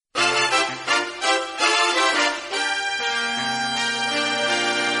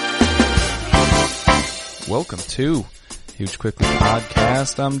Welcome to Huge Quickly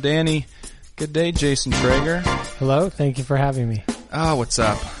Podcast. I'm Danny. Good day, Jason Traeger. Hello. Thank you for having me. Oh, what's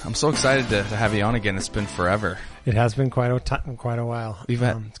up? I'm so excited to have you on again. It's been forever. It has been quite a while.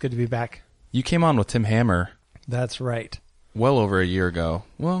 It's good to be back. You came on with Tim Hammer. That's right. Well over a year ago.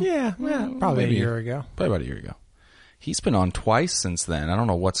 Well, yeah, probably a year ago. Probably about a year ago. He's been on twice since then. I don't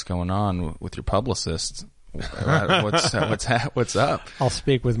know what's going on with your publicist. What's up? I'll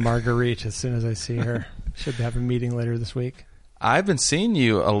speak with Marguerite as soon as I see her. Should have a meeting later this week. I've been seeing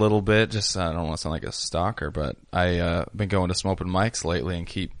you a little bit. Just I don't want to sound like a stalker, but I've been going to some open mics lately and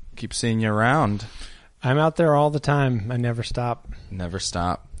keep seeing you around. I'm out there all the time. I never stop. Never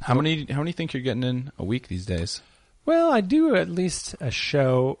stop. How many think you're getting in a week these days? Well, I do at least a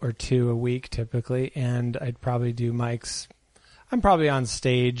show or two a week typically, and I'd probably do mics. I'm probably on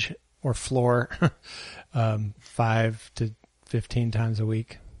stage or floor 5 to 15 times a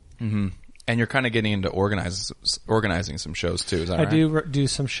week. Mm-hmm. And you're kind of getting into organizing some shows too, is that right? I do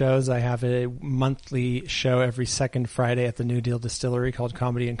some shows. I have a monthly show every second Friday at the New Deal Distillery called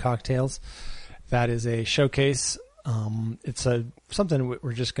Comedy and Cocktails. That is a showcase. It's something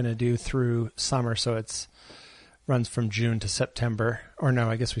we're just going to do through summer, so it's runs from June to September. Or no,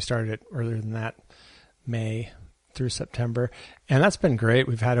 I guess we started it earlier than that, May through September. And that's been great.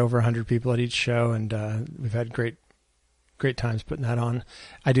 We've had over 100 people at each show, and we've had great times putting that on.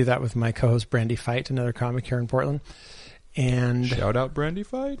 I do that with my co-host Brandy Fight, another comic here in Portland. And shout out Brandy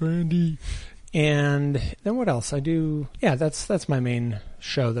Fight. Brandy. And then what else? I do, that's my main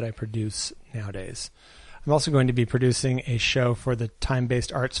show that I produce nowadays. I'm also going to be producing a show for the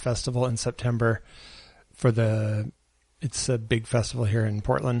Time-Based Arts Festival in September it's a big festival here in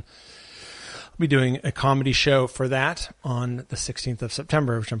Portland. I'll be doing a comedy show for that on the 16th of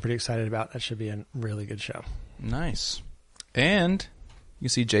September, which I'm pretty excited about. That should be a really good show. Nice. And you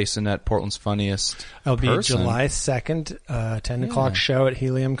see Jason at Portland's Funniest I'll be Person. July 2nd, 10 o'clock show at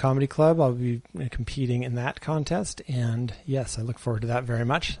Helium Comedy Club. I'll be competing in that contest. And yes, I look forward to that very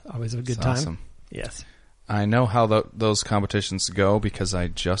much. Always a good time. Awesome. Yes. I know how those competitions go because I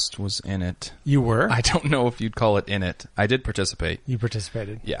just was in it. You were? I don't know if you'd call it in it. I did participate. You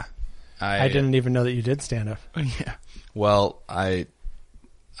participated? Yeah. I didn't even know that you did stand up. Yeah. Well, I've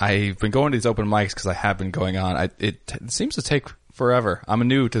been going to these open mics because I have been going on. It seems to take forever. I'm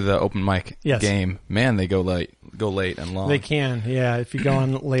new to the open mic game. Man, they go late and long. They can, yeah. If you go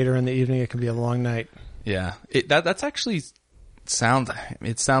on later in the evening, it can be a long night. Yeah. That's actually sounds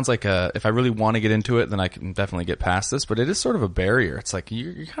like if I really want to get into it, then I can definitely get past this. But it is sort of a barrier. It's like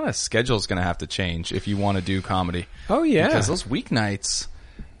your kind of schedule is going to have to change if you want to do comedy. Oh yeah, because those weeknights,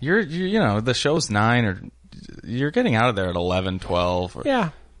 you're the show's 9 or you're getting out of there at 11, 12. Or,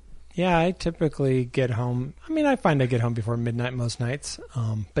 yeah. I typically get home. I mean, I find I get home before midnight most nights.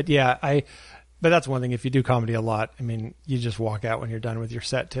 But that's one thing. If you do comedy a lot, I mean, you just walk out when you're done with your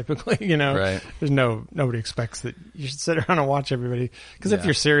set. Typically, right. There's nobody expects that you should sit around and watch everybody. Because if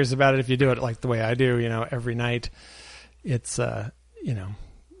you're serious about it, if you do it like the way I do, every night, it's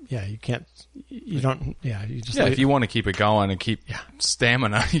you can't, you don't, you just if you want to keep it going and keep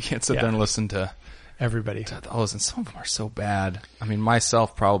stamina, you can't sit there and listen to everybody. To those, and some of them are so bad. I mean,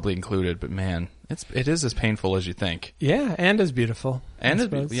 myself probably included, but man, it is as painful as you think. Yeah, and as beautiful.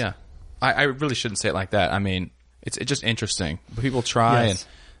 I really shouldn't say it like that. I mean, it's just interesting. People try,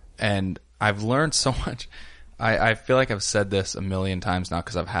 and I've learned so much. I feel like I've said this a million times now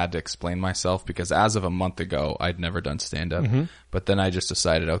because I've had to explain myself, because as of a month ago, I'd never done stand-up. Mm-hmm. But then I just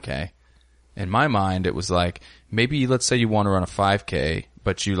decided, okay, in my mind, it was like, maybe let's say you want to run a 5K,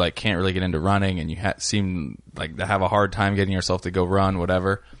 but you can't really get into running, and you seem like to have a hard time getting yourself to go run,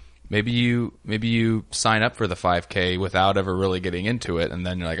 whatever. Maybe you sign up for the 5K without ever really getting into it, and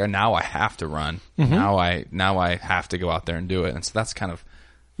then you're like, oh, now I have to run. Mm-hmm. Now I have to go out there and do it. And so that's kind of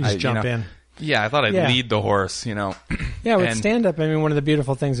you just jump in. Yeah, I thought I'd lead the horse. Yeah, with stand up, I mean, one of the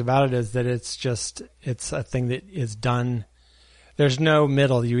beautiful things about it is that it's a thing that is done. There's no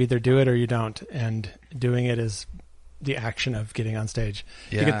middle. You either do it or you don't, and doing it is the action of getting on stage.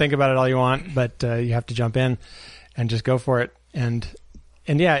 Yeah. You can think about it all you want, but you have to jump in and just go for it. And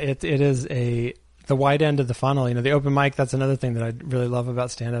yeah, it is the wide end of the funnel. The open mic, that's another thing that I really love about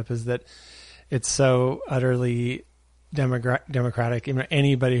stand-up, is that it's so utterly democratic.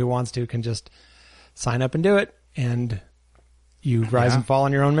 Anybody who wants to can just sign up and do it, and you rise and fall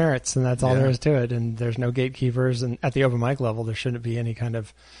on your own merits, and that's all there is to it. And there's no gatekeepers. And at the open mic level, there shouldn't be any kind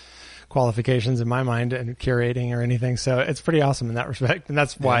of qualifications in my mind and curating or anything. So it's pretty awesome in that respect, and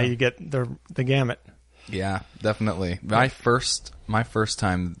that's why you get the gamut. Yeah, definitely. My first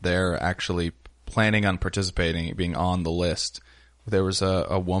time there, actually planning on participating, being on the list, there was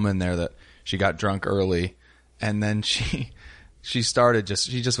a woman there that she got drunk early And then she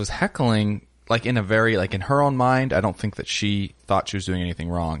just was heckling, like in a very, like in her own mind. I don't think that she thought she was doing anything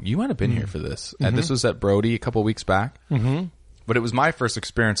wrong. You might have been here for this. And this was at Brody a couple weeks back. Mm-hmm. But it was my first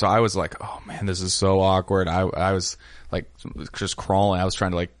experience, so I was like, oh man, this is so awkward. I was like just crawling. I was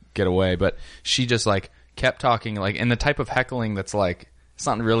trying to like get away, but she just like kept talking, like in the type of heckling that's like, it's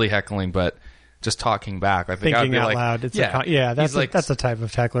not really heckling, but just talking back. I think thinking I'd be out like, loud. It's that's a type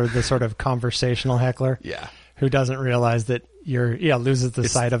of heckler, the sort of conversational heckler. Yeah. Who doesn't realize that loses the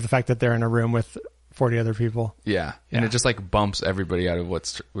sight of the fact that they're in a room with 40 other people. Yeah. And it just like bumps everybody out of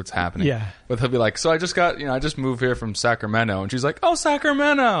what's happening. Yeah. But he'll be like, so I just moved here from Sacramento. And she's like, oh,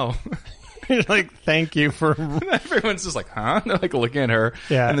 Sacramento. You're like, thank you for... Everyone's just like, huh? They're like looking at her.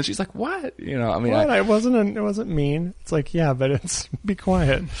 Yeah. And then she's like, what? You know, I mean... It wasn't mean. It's like, yeah, but it's... Be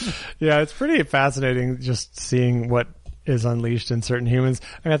quiet. Yeah, it's pretty fascinating just seeing what is unleashed in certain humans.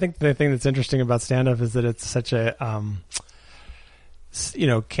 I mean, I think the thing that's interesting about stand-up is that it's such a...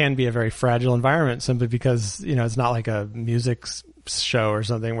 can be a very fragile environment simply because, it's not like a music show or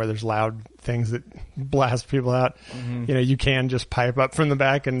something where there's loud things that blast people out. Mm-hmm. You can just pipe up from the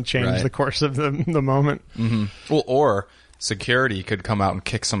back and change the course of the moment. Mm-hmm. Well, or security could come out and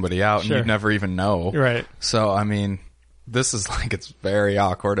kick somebody out and you'd never even know. Right. So, I mean, this is like, it's very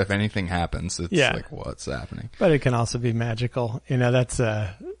awkward. If anything happens, it's like, what's happening? But it can also be magical. That's,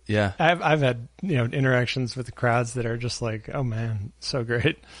 yeah. I've had, interactions with the crowds that are just like, oh man, so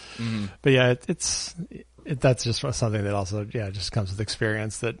great. Mm-hmm. But yeah, that's just something that also, just comes with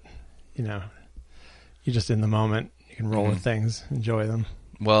experience that, you're just in the moment. You can roll with things, enjoy them.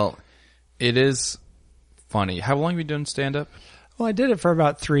 Well, it is funny. How long have you been doing stand-up? Well, I did it for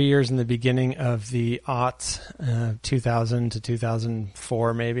about 3 years in the beginning of the aughts, 2000 to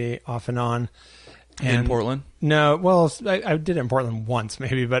 2004, maybe, off and on. In Portland? No, well, I did it in Portland once,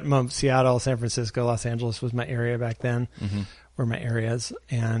 maybe, but Seattle, San Francisco, Los Angeles was my area back then, were my areas.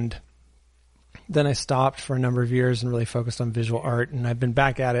 And then I stopped for a number of years and really focused on visual art. And I've been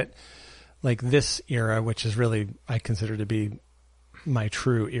back at it like this era, which is really, I consider to be my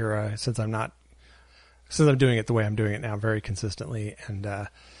true era since I'm doing it the way I'm doing it now very consistently. And I've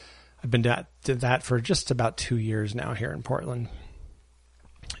been did that for just about 2 years now here in Portland.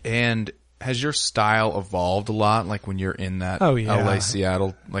 And has your style evolved a lot? Like when you're in that LA,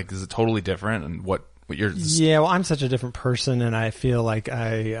 Seattle, like is it totally different? And what you're... Yeah, well, I'm such a different person and I feel like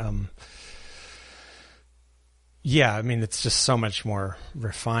I mean, it's just so much more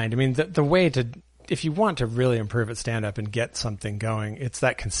refined. I mean, the way to, if you want to really improve at stand-up and get something going, it's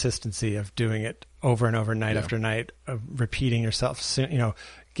that consistency of doing it over and over, night after night, of repeating yourself,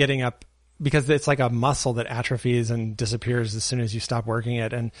 getting up, because it's like a muscle that atrophies and disappears as soon as you stop working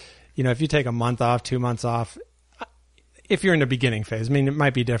it. And, if you take a month off, 2 months off, if you're in the beginning phase, I mean, it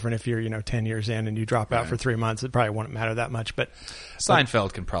might be different if you're, 10 years in and you drop out for 3 months, it probably won't matter that much, but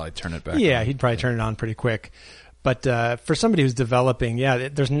Seinfeld can probably turn it back on. He'd probably turn it on pretty quick. But for somebody who's developing,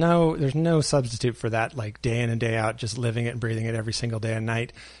 there's no substitute for that, like day in and day out, just living it and breathing it every single day and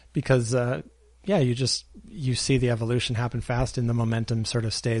night, because you see the evolution happen fast, and the momentum sort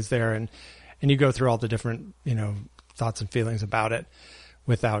of stays there, and you go through all the different thoughts and feelings about it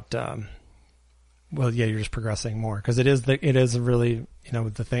without you're just progressing more, because it is really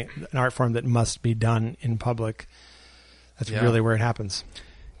the thing, an art form that must be done in public. That's really where it happens.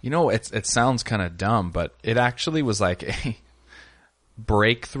 It sounds kind of dumb, but it actually was like a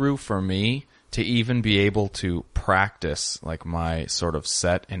breakthrough for me to even be able to practice like my sort of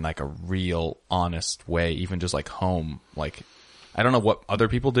set in like a real honest way, even just like home. Like, I don't know what other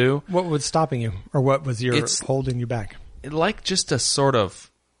people do. What was stopping you, or what was holding you back? Like just a sort of,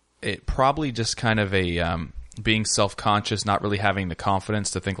 it probably just kind of a, being self-conscious, not really having the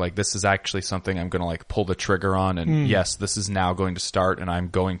confidence to think like this is actually something I'm going to like pull the trigger on, and yes, this is now going to start and I'm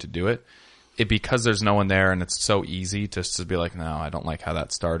going to do it. Because there's no one there and it's so easy just to be like, no, I don't like how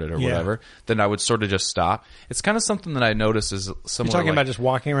that started or whatever, then I would sort of just stop. It's kind of something that I notice is similar. You're talking about just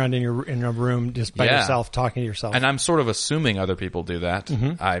walking around in a room just by yourself, talking to yourself. And I'm sort of assuming other people do that.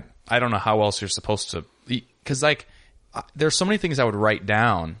 Mm-hmm. I don't know how else you're supposed to, because like there's so many things I would write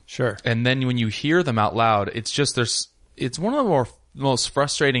down. Sure. And then when you hear them out loud, it's just it's one of the most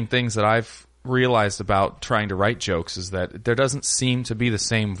frustrating things that I've realized about trying to write jokes is that there doesn't seem to be the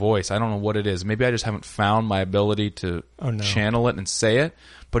same voice. I don't know what it is. Maybe I just haven't found my ability to channel it and say it.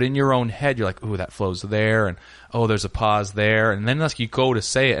 But in your own head, you're like, ooh, that flows there, and oh, there's a pause there, and then like you go to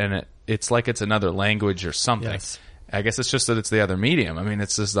say it, and it's like it's another language or something. Yes. I guess it's just that it's the other medium. I mean,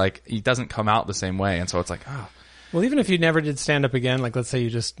 it's just like it doesn't come out the same way, and so it's like, oh. Well, even if you never did stand up again, like let's say you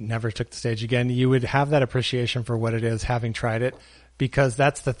just never took the stage again, you would have that appreciation for what it is, having tried it, because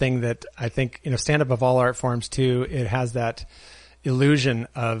that's the thing that I think, stand up of all art forms too, it has that illusion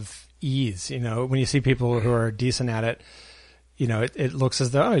of ease. When you see people who are decent at it, it looks as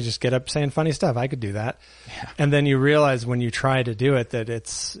though, you just get up saying funny stuff. I could do that. Yeah. And then you realize when you try to do it that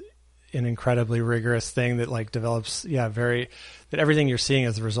it's an incredibly rigorous thing that like develops, that everything you're seeing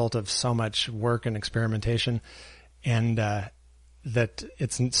is the result of so much work and experimentation, and that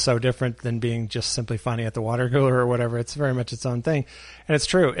it's so different than being just simply funny at the water cooler or whatever. It's very much its own thing. And it's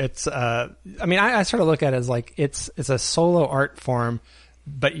true. It's, I sort of look at it as like, it's a solo art form,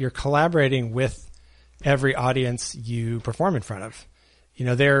 but you're collaborating with every audience you perform in front of.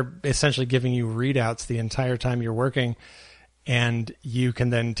 They're essentially giving you readouts the entire time you're working, and you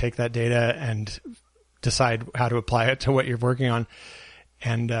can then take that data and decide how to apply it to what you're working on.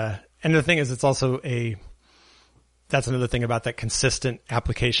 And the thing is, it's also that's another thing about that consistent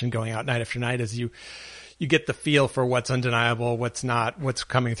application going out night after night is you get the feel for what's undeniable, what's not, what's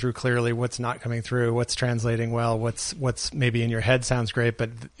coming through clearly, what's not coming through, what's translating well, what's maybe in your head sounds great,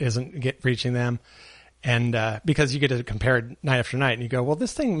 but isn't reaching them. And, because you get to compare it night after night and you go, well,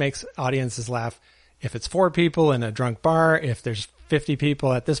 this thing makes audiences laugh if it's 4 people in a drunk bar, if there's 50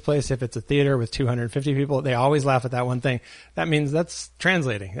 people at this place, if it's a theater with 250 people, they always laugh at that one thing. That means that's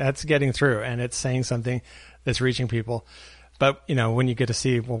translating, that's getting through, and it's saying something that's reaching people. But, when you get to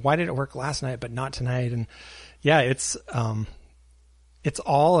see, well, why did it work last night but not tonight? And it's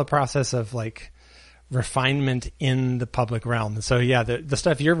all a process of like refinement in the public realm. And so, the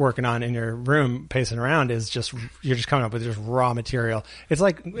stuff you're working on in your room, pacing around, is you're just coming up with just raw material. It's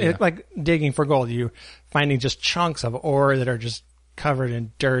like, like digging for gold. You finding just chunks of ore that are just covered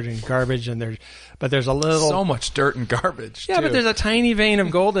in dirt and garbage, but there's a little, so much dirt and garbage. Yeah, too. But there's a tiny vein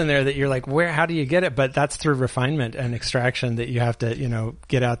of gold in there that you're like, how do you get it? But that's through refinement and extraction that you have to,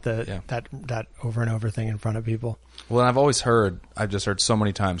 get out that over and over thing in front of people. Well, I've just heard so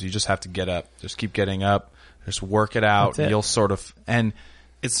many times, you just have to get up, just keep getting up, just work it out. You'll sort of, and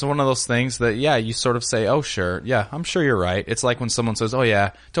it's one of those things that, you sort of say, oh, sure. Yeah, I'm sure you're right. It's like when someone says, oh,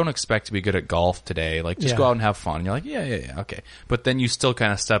 yeah, don't expect to be good at golf today. Like, just go out and have fun. And you're like, yeah, okay. But then you still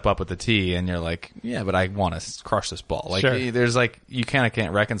kind of step up at the tee and you're like, yeah, but I want to crush this ball. Like, there's like, you kind of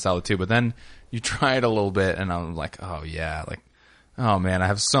can't reconcile the two. But then you try it a little bit and I'm like, oh, yeah, like, oh, man, I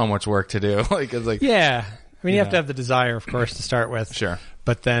have so much work to do. Like, it's like, yeah. I mean, you have to have the desire, of course, to start with. Sure.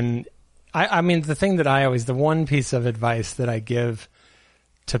 But then, I mean, the thing that the one piece of advice that I give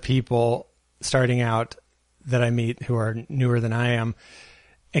to people starting out that I meet who are newer than I am,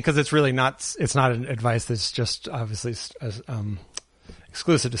 because it's really not an advice that's just obviously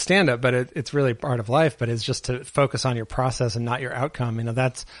exclusive to stand-up, but it's really part of life, but it's just to focus on your process and not your outcome.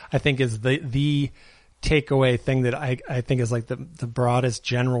 That's, I think, is the takeaway thing that I think is like the broadest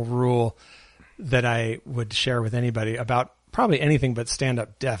general rule that I would share with anybody about probably anything but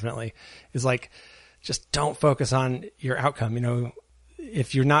stand-up, definitely, is like, just don't focus on your outcome.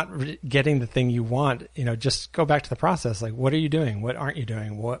 If you're not getting the thing you want, just go back to the process. Like, what are you doing? What aren't you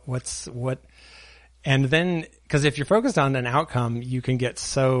doing? What? And then, because if you're focused on an outcome, you can get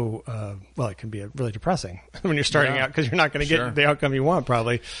so, it can be really depressing when you're starting out, because you're not going to get the outcome you want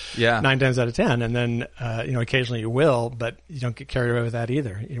probably 9 times out of 10. And then, occasionally you will, but you don't get carried away with that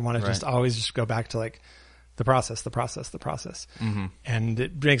either. You want to just always just go back to like the process. Mm-hmm. And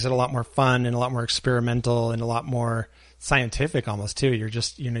it makes it a lot more fun and a lot more experimental and a lot more scientific almost too. You're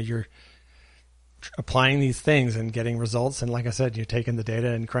just, you're applying these things and getting results. And like I said, you're taking the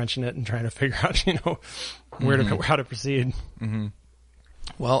data and crunching it and trying to figure out, how to proceed. Mm-hmm.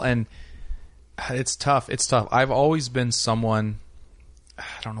 Well, and it's tough. I've always been someone, I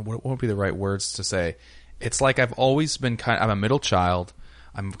don't know what would be the right words to say. It's like I've always been I'm a middle child.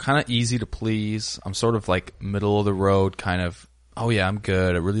 I'm kind of easy to please. I'm sort of like middle of the road kind of, oh yeah, I'm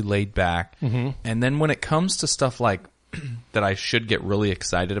good. I'm really laid back. Mm-hmm. And then when it comes to stuff like that I should get really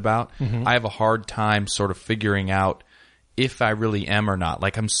excited about, I have a hard time sort of figuring out if I really am or not.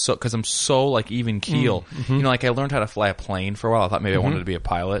 Like, because I'm so like even keel. Like I learned how to fly a plane for a while. I thought maybe I wanted to be a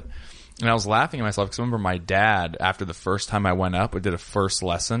pilot. And I was laughing at myself because I remember my dad, after the first time I went up, we did a first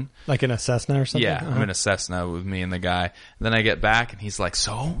lesson. Like in a Cessna or something? Yeah, I'm in a Cessna with me and the guy. And then I get back and he's like,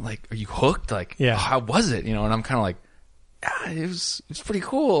 so, like, are you hooked? Like, how was it? And I'm kind of like, it was pretty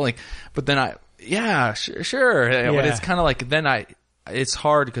cool. Like, but then sure. But it's kind of like, it's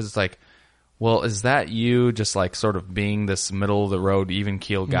hard because it's like, well, is that you just like sort of being this middle of the road, even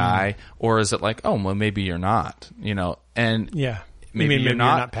keel guy? Or is it like, oh, well, maybe you're not, and maybe you're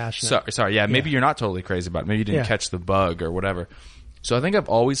not passionate. Sorry. Yeah. Maybe you're not totally crazy about it. Maybe you didn't catch the bug or whatever. So I think I've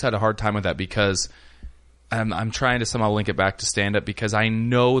always had a hard time with that because I'm trying to somehow link it back to stand up because I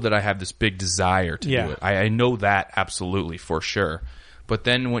know that I have this big desire to do it. I know that absolutely for sure. But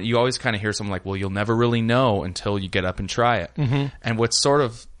then when you always kind of hear something like, well, you'll never really know until you get up and try it. Mm-hmm. And what's sort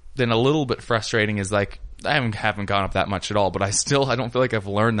of then a little bit frustrating is like, I haven't gone up that much at all, but I don't feel like I've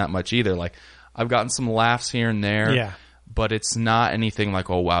learned that much either. Like I've gotten some laughs here and there. Yeah. But it's not anything like,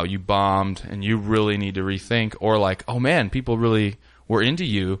 oh, wow, you bombed and you really need to rethink. Or like, oh, man, people really were into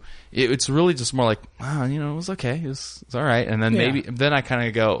you. It's really just more like, wow, it was okay. It's all right. And then then I kind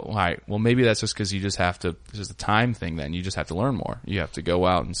of go, all right, well, maybe that's just because you just have to, it's just a time thing then. You just have to learn more. You have to go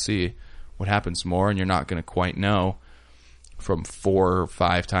out and see what happens more. And you're not going to quite know from 4 or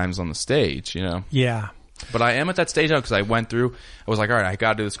 5 times on the stage, Yeah. But I am at that stage now because I went through, I was like, all right, I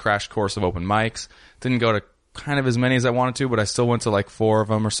got to do this crash course of open mics. Didn't go to kind of as many as I wanted to, but I still went to like 4 of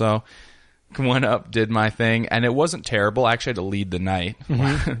them or so. Went up, did my thing, and it wasn't terrible. I actually had to lead the night.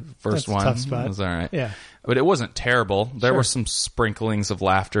 Mm-hmm. First That's one. A tough spot. It was all right. Yeah. But it wasn't terrible. There were some sprinklings of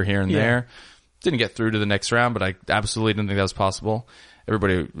laughter here and there. Didn't get through to the next round, but I absolutely didn't think that was possible.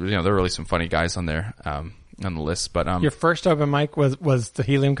 Everybody, there were really some funny guys on there, on the list. But your first open mic was the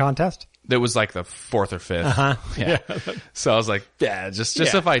helium contest? It was like the 4th or 5th. Uh-huh. Yeah. So I was like, just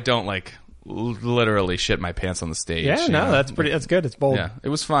if I don't like literally shit my pants on the stage. Yeah, that's good. It's bold. Yeah, it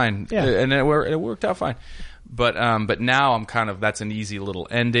was fine. Yeah. And it worked out fine. But now I'm kind of, that's an easy little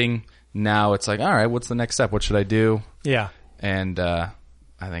ending. Now it's like, all right, what's the next step? What should I do? Yeah. And,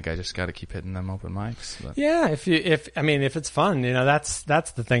 I think I just got to keep hitting them open mics. But. Yeah. If it's fun, that's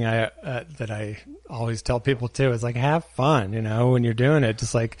the thing that I always tell people too, is like, have fun, when you're doing it,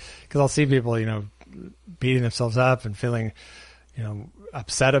 just like, cause I'll see people, beating themselves up and feeling,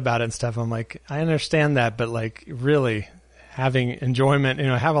 upset about it and stuff. I'm like, I understand that, but like really having enjoyment,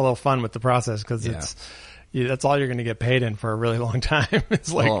 have a little fun with the process, because that's all you're going to get paid in for a really long time.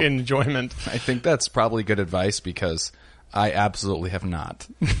 It's like enjoyment. I think that's probably good advice because I absolutely have not.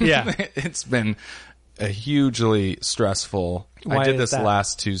 Yeah. It's been a hugely stressful. Why I did this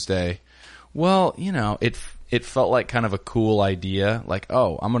last Tuesday. Well, it felt like kind of a cool idea. Like,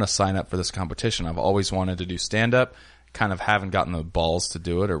 oh, I'm going to sign up for this competition. I've always wanted to do stand up. Kind of haven't gotten the balls to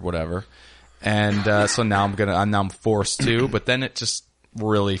do it or whatever. And so now I'm forced to, but then it just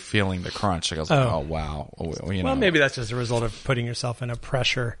really feeling the crunch. Like I was like, oh wow. Well, maybe that's just a result of putting yourself in a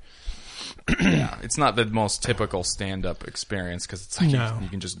pressure. Yeah, it's not the most typical stand-up experience because it's like you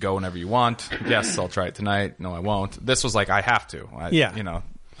can just go whenever you want. Yes, I'll try it tonight. No, I won't. This was like, I have to.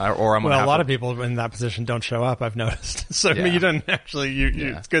 Or I'm a lot of people in that position don't show up, I've noticed. So you didn't actually,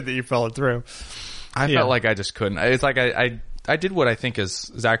 it's good that you followed through. I felt like I just couldn't. It's like I did what I think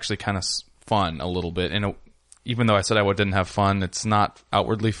is actually kind of fun a little bit. And even though I said I didn't have fun, it's not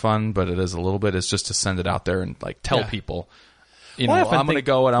outwardly fun, but it is a little bit. It's just to send it out there and like tell people, I'm going to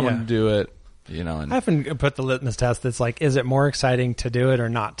go and I'm going to do it. And I often put the litmus test that's like, is it more exciting to do it or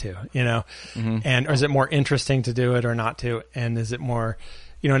not to? And or is it more interesting to do it or not to? And is it more,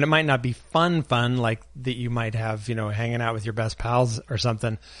 and it might not be fun like that you might have, hanging out with your best pals or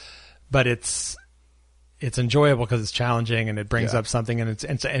something, but it's enjoyable because it's challenging and it brings up something and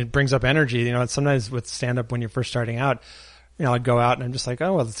it brings up energy. Sometimes with stand up when you're first starting out, I'd go out and I'm just like,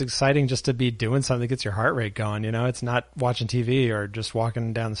 oh, well, it's exciting just to be doing something that gets your heart rate going. It's not watching TV or just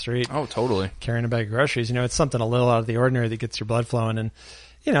walking down the street. Oh, totally. Carrying a bag of groceries. It's something a little out of the ordinary that gets your blood flowing. And,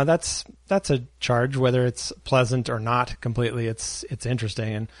 that's a charge, whether it's pleasant or not completely. It's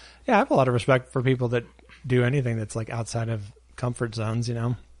interesting. And I have a lot of respect for people that do anything that's like outside of comfort zones,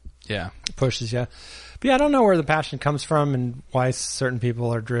 Yeah. It pushes you. But I don't know where the passion comes from and why certain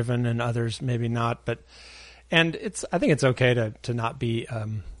people are driven and others maybe not. And I think it's okay to not be,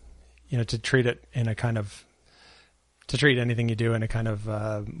 to treat it in a kind of, to treat anything you do in a kind of,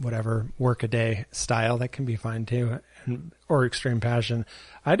 whatever work a day style. That can be fine too. Or extreme passion.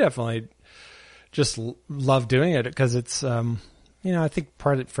 I definitely just love doing it because it's, I think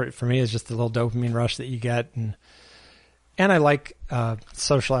part of it for me is just the little dopamine rush that you get. And I like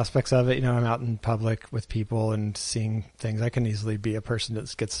social aspects of it. I'm out in public with people and seeing things. I can easily be a person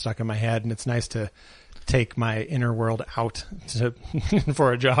that gets stuck in my head, and it's nice to take my inner world out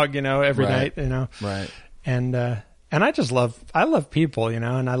for a jog, every night, Right. And I love people,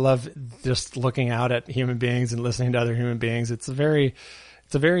 and I love just looking out at human beings and listening to other human beings. It's a very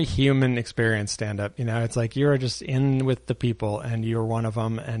human experience, stand up. It's like you're just in with the people and you're one of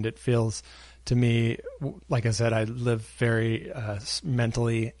them, and it feels to me, like I said, I live very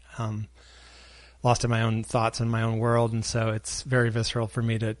mentally lost in my own thoughts and my own world, and so it's very visceral for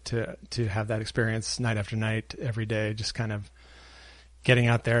me to have that experience night after night, every day, just kind of getting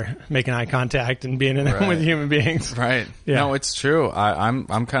out there, making eye contact, and being in Right. with human beings. Right. Yeah. No, it's true. I'm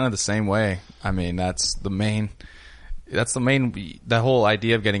kind of the same way. I mean, that's the main, the whole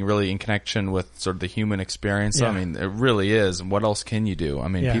idea of getting really in connection with sort of the human experience. Yeah. I mean, it really is. What else can you do? I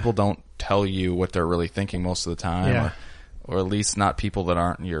mean, Yeah. people don't tell you what they're really thinking most of the time. Yeah. Or at least not people that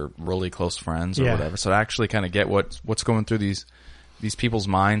aren't your really close friends or Yeah. whatever. So to actually kind of get what's going through these people's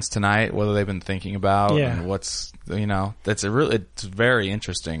minds tonight, what they've been thinking about, Yeah. and what's, it's very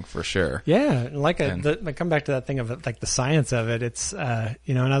interesting for sure. Yeah, I come back to that thing of like the science of it. It's and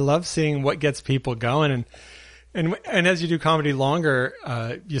I love seeing what gets people going, and as you do comedy longer,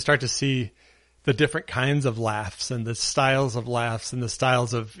 you start to see the different kinds of laughs and the styles of laughs and the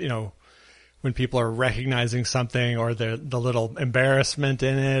styles of when people are recognizing something, or the little embarrassment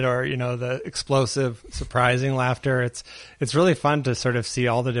in it, or the explosive, surprising laughter. It's really fun to sort of see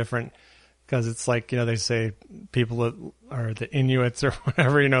all the different, because it's like they say people that are the Inuits or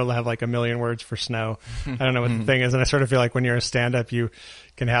whatever have like a million words for snow. I don't know what the thing is, and I sort of feel like when you're a stand-up, you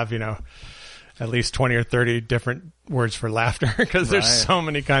can have at least 20 or 30 different words for laughter, because there's so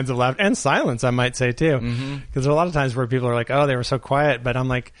many kinds of laughter and silence. I might say too, because there are a lot of times where people are like, "Oh, they were so quiet," but I'm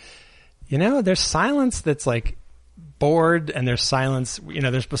like, there's silence that's like bored, and there's silence,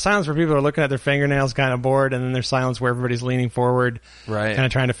 there's silence where people are looking at their fingernails kind of bored, and then there's silence where everybody's leaning forward, right, kind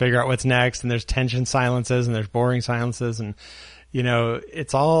of trying to figure out what's next, and there's tension silences, and there's boring silences, and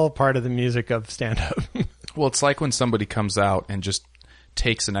it's all part of the music of stand-up. Well, it's like when somebody comes out and just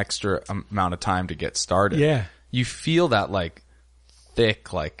takes an extra amount of time to get started. Yeah. You feel that like thick,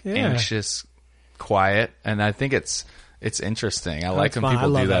 anxious, quiet, and I think it's interesting. I like when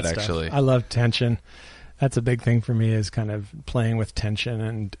people do that actually. I love tension. That's a big thing for me, is kind of playing with tension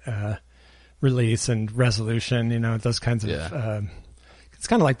and release and resolution, those kinds of it's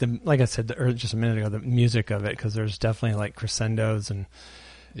kind of like I said just a minute ago, the music of it, because there's definitely like crescendos and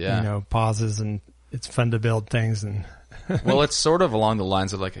pauses, and it's fun to build things. And well, it's sort of along the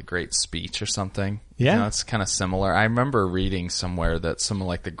lines of like a great speech or something. Yeah. It's kind of similar. I remember reading somewhere that some of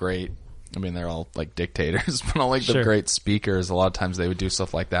like the great, they're all like dictators, but all like the great speakers, a lot of times they would do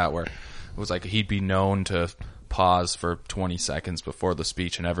stuff like that, where it was like he'd be known to pause for 20 seconds before the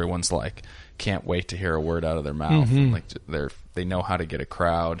speech, and everyone's like can't wait to hear a word out of their mouth. And like they know how to get a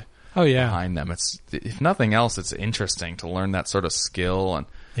crowd behind them. It's, if nothing else, it's interesting to learn that sort of skill, and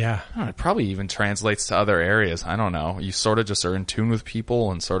it probably even translates to other areas. I don't know. You sort of just are in tune with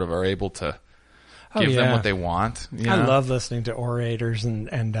people and sort of are able to give them what they want. I love listening to orators and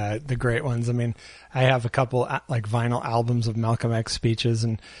the great ones. I have a couple like vinyl albums of Malcolm X speeches,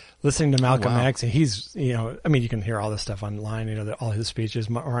 and listening to Malcolm X, and he's, you can hear all this stuff online, all his speeches,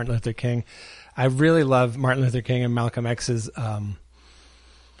 Martin Luther King. I really love Martin Luther King and Malcolm X's,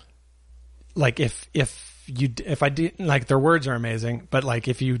 like if I did, like, their words are amazing, but like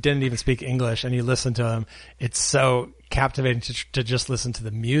if you didn't even speak English and you listen to them, it's so captivating to just listen to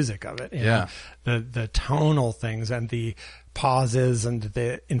the music of it. You know? The tonal things and the pauses and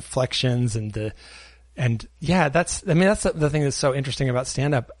the inflections and that's the thing that's so interesting about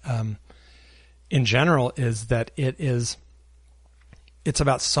stand-up in general, is that it's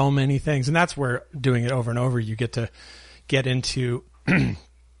about so many things, and that's where doing it over and over, you get to get into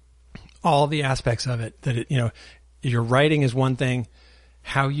all the aspects of it. That your writing is one thing,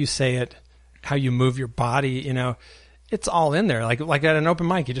 how you say it, how you move your body, it's all in there. Like at an open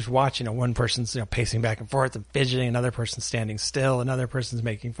mic, you just watch, one person's pacing back and forth and fidgeting, another person's standing still, another person's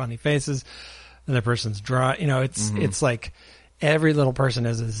making funny faces, another person's drawing. It's like every little person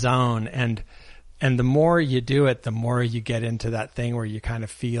is a zone, and the more you do it, the more you get into that thing where you kind of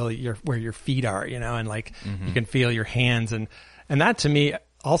feel where your feet are, and like you can feel your hands, and that, to me,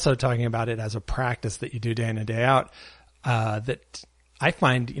 also talking about it as a practice that you do day in and day out, that I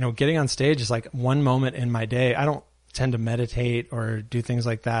find, getting on stage is like one moment in my day. I don't tend to meditate or do things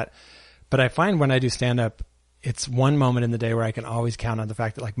like that, but I find when I do stand up, it's one moment in the day where I can always count on the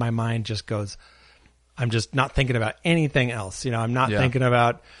fact that like my mind just goes, I'm just not thinking about anything else. I'm not thinking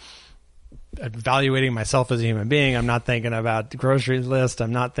about evaluating myself as a human being. I'm not thinking about the grocery list.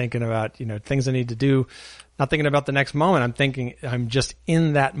 I'm not thinking about, things I need to do. Not thinking about the next moment. I'm just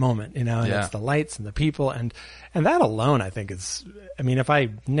in that moment, and it's the lights and the people, and that alone, I think, is, if I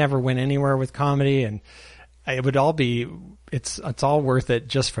never went anywhere with comedy, and it would all be, it's all worth it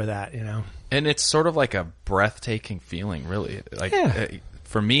just for that, And it's sort of like a breathtaking feeling, really. Like,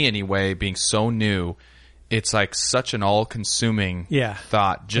 for me anyway, being so new, it's like such an all-consuming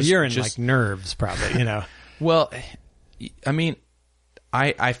thought. Just you're in like nerves, probably, Well,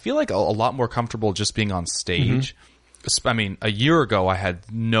 I feel like a lot more comfortable just being on stage. I mean, a year ago, I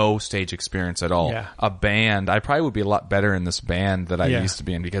had no stage experience at all. Yeah. A band, I probably would be a lot better in this band that I used to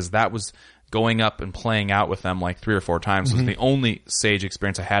be in, because that was going up and playing out with them like 3 or 4 times was the only stage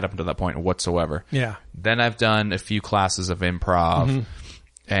experience I had up until that point whatsoever. Yeah. Then I've done a few classes of improv,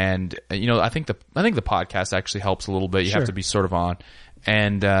 and I think the podcast actually helps a little bit. You have to be sort of on,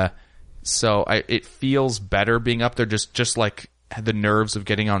 and so it feels better being up there, just like the nerves of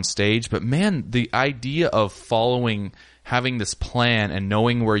getting on stage. But man, the idea of having this plan and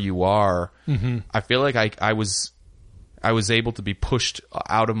knowing where you are, I feel like I was able to be pushed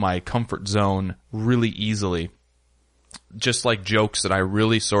out of my comfort zone really easily. Just like jokes that I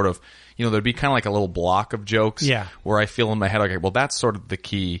really sort of, there'd be kind of like a little block of jokes where I feel in my head, okay, well, that's sort of the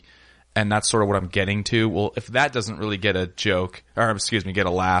key, and that's sort of what I'm getting to. Well, if that doesn't really get a joke, or get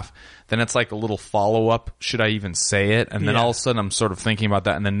a laugh, then it's like a little follow-up. Should I even say it? And then all of a sudden I'm sort of thinking about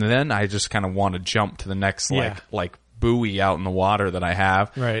that, and then I just kind of want to jump to the next, like buoy out in the water that I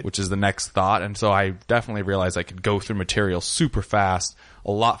have, which is the next thought. And so I definitely realized I could go through material super fast,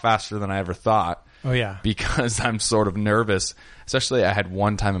 a lot faster than I ever thought. Oh yeah. Because I'm sort of nervous. Especially I had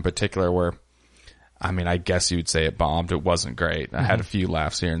one time in particular where, I mean, I guess you would say it bombed. It wasn't great. I had a few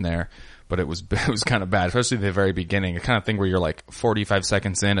laughs here and there, but it was kind of bad, especially the very beginning. The kind of thing where you're like 45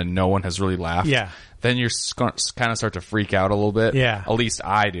 seconds in and no one has really laughed. Yeah. Then you're kind of start to freak out a little bit. Yeah. At least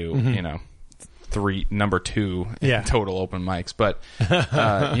I do, number 2 in total open mics. But,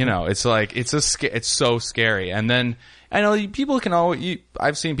 it's like, it's so scary. And then I know people can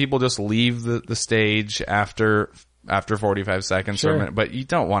I've seen people just leave the stage after 45 seconds or a minute, but you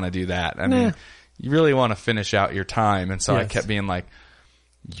don't want to do that. I mean, you really want to finish out your time. And so I kept being like,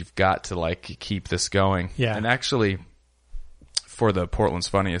 you've got to like keep this going. Yeah. And actually for the Portland's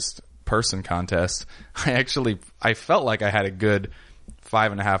Funniest Person contest, I felt like I had a good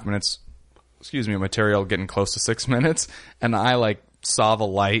 5.5 minutes, material getting close to 6 minutes. And I like saw the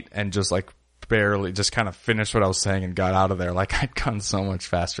light and just like barely just kind of finished what I was saying and got out of there. Like I'd gone so much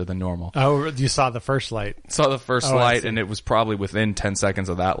faster than normal. Oh, you saw the first light. Saw the first light, and it was probably within 10 seconds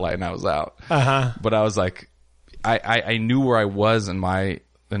of that light and I was out. But I was like, I knew where I was in my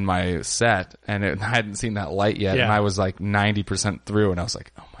set, and I hadn't seen that light yet. And I was like 90% through, and I was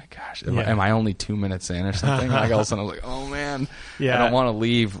like, oh my gosh, am I only 2 minutes in or something? Like all of a sudden I was like, oh man, I don't want to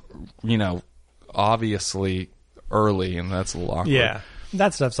leave, obviously early, and that's a little awkward. Yeah.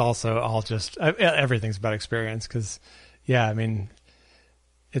 That stuff's also all just, everything's about experience. Cause I mean,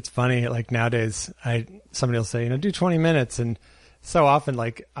 it's funny. Like nowadays somebody will say, do 20 minutes. And so often,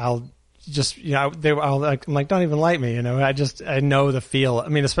 like I'll just, I'm like, don't even light me. I know the feel. I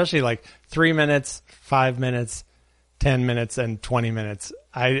mean, especially like 3 minutes, 5 minutes, 10 minutes, and 20 minutes.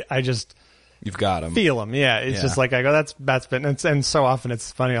 I just, you've got them. Feel them. Yeah. It's just like, I go, that's been, and so often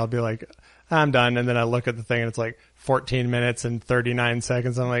it's funny. I'll be like, I'm done. And then I look at the thing and it's like 14 minutes and 39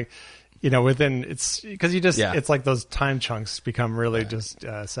 seconds. I'm like, within because you just, it's like those time chunks become really just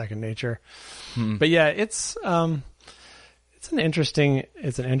second nature. But it's an interesting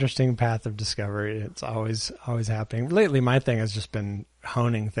path of discovery. It's always happening. Lately, my thing has just been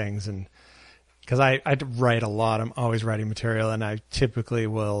honing things, and because I write a lot, I'm always writing material, and I typically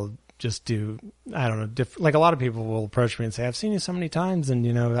will just do, I don't know, like a lot of people will approach me and say, I've seen you so many times, and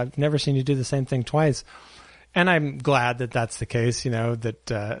I've never seen you do the same thing twice. And I'm glad that that's the case,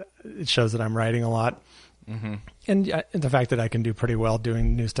 that it shows that I'm writing a lot. And the fact that I can do pretty well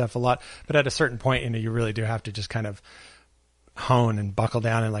doing new stuff a lot. But at a certain point, you really do have to just kind of hone and buckle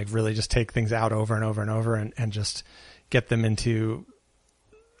down and like really just take things out over and over and over and just get them into,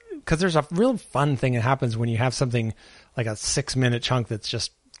 because there's a real fun thing that happens when you have something like a 6-minute chunk that's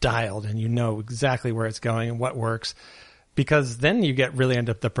just dialed and exactly where it's going and what works. Because then you get really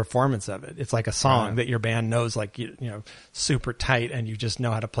into the performance of it. It's like a song that your band knows, like, super tight, and you just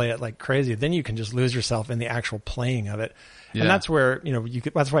know how to play it like crazy. Then you can just lose yourself in the actual playing of it. Yeah. And that's where,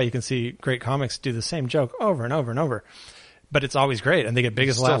 that's why you can see great comics do the same joke over and over and over. But it's always great, and they get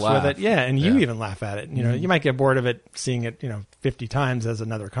biggest laughs with it. Yeah, and you even laugh at it. You might get bored of it, seeing it, 50 times as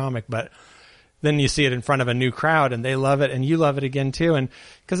another comic, but then you see it in front of a new crowd, and they love it, and you love it again too, and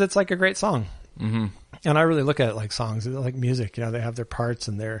because it's like a great song. And I really look at it like songs, like music. They have their parts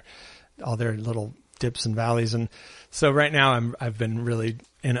and all their little dips and valleys. And so right now I'm in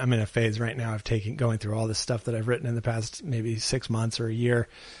a phase right now of going through all this stuff that I've written in the past maybe 6 months or a year,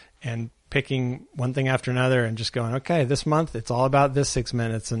 and picking one thing after another and just going, okay, this month it's all about this 6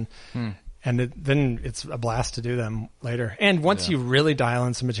 minutes, and then it's a blast to do them later. And once you really dial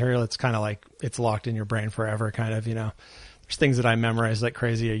in some material, it's kind of like it's locked in your brain forever, kind of. There's things that I memorized like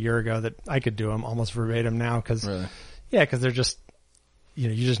crazy a year ago that I could do them almost verbatim now, because because they're just,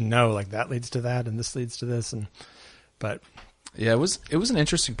 you just know, like, that leads to that and this leads to this. And But yeah, it was an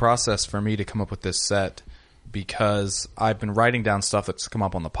interesting process for me to come up with this set, because I've been writing down stuff that's come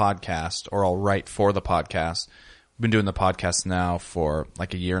up on the podcast, or I'll write for the podcast. I've been doing the podcast now for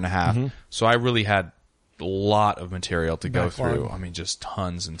like a year and a half. Mm-hmm. So I really had a lot of material to go through. I mean, just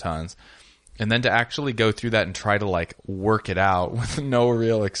tons and tons. And then to actually go through that and try to like work it out with no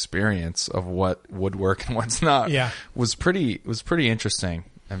real experience of what would work and what's not was pretty interesting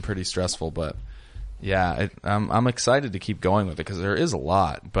and pretty stressful. But yeah, I'm excited to keep going with it, because there is a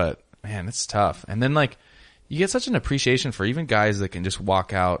lot, but man, it's tough. And then like, you get such an appreciation for even guys that can just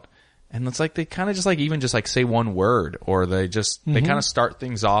walk out and it's like they kind of just like even just like say one word, or they just they kind of start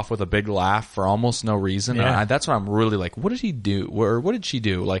things off with a big laugh for almost no reason. And that's what I'm really like, what did he do, or what did she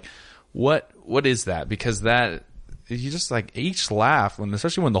do? Like what is that? Because that you just like each laugh,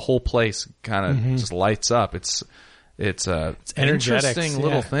 especially when the whole place kind of just lights up, it's an interesting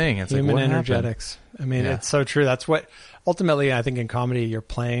little thing. It's human like, energetics. Happened? I mean, it's so true. That's what ultimately I think in comedy you're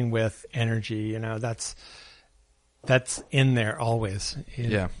playing with energy. You know, that's in there always.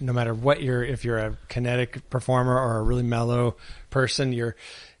 No matter what if you're a kinetic performer or a really mellow person,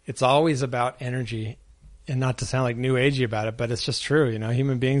 it's always about energy. And not to sound like new agey about it, but it's just true. You know,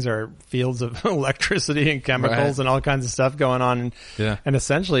 human beings are fields of electricity and chemicals and all kinds of stuff going on. And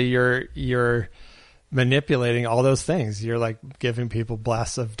essentially you're manipulating all those things. You're like giving people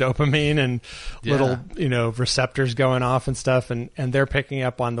blasts of dopamine and little, receptors going off and stuff. And they're picking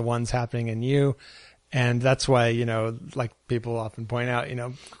up on the ones happening in you. And that's why, like people often point out,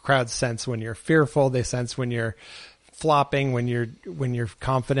 crowds sense when you're fearful, they sense when you're flopping, when you're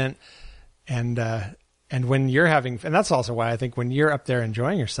confident, and when you're and that's also why I think when you're up there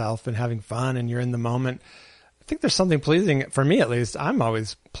enjoying yourself and having fun and you're in the moment, I think there's something pleasing, for me at least. I'm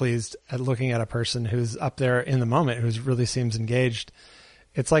always pleased at looking at a person who's up there in the moment, who really seems engaged.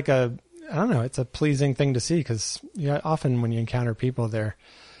 It's like it's a pleasing thing to see, because often when you encounter people, their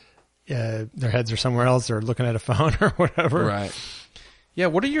heads are somewhere else, or looking at a phone or whatever. Right. Yeah.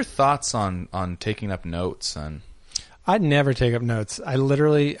 What are your thoughts on taking up notes? And I'd never take up notes. I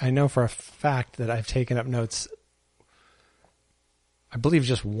know for a fact that I've taken up notes, I believe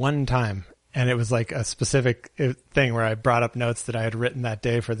just one time. And it was like a specific thing where I brought up notes that I had written that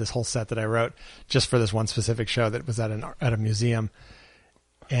day for this whole set that I wrote just for this one specific show that was at a museum.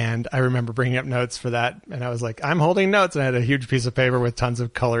 And I remember bringing up notes for that, and I was like, I'm holding notes. And I had a huge piece of paper with tons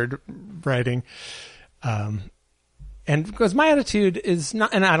of colored writing. And because my attitude is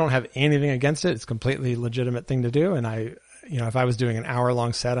not, and I don't have anything against it. It's a completely legitimate thing to do. And if I was doing an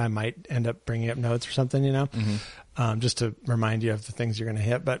hour-long set, I might end up bringing up notes or something, just to remind you of the things you're going to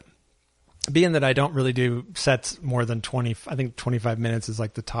hit. But being that I don't really do sets more than 20, I think 25 minutes is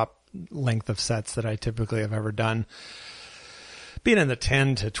like the top length of sets that I typically have ever done. Being in the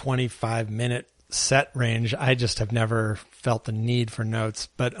 10 to 25 minute set range, I just have never felt the need for notes.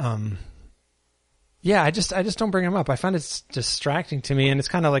 But I just don't bring them up. I find it's distracting to me, and it's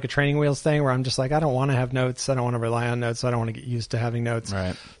kind of like a training wheels thing where I'm just like, I don't want to have notes. I don't want to rely on notes. I don't want to get used to having notes.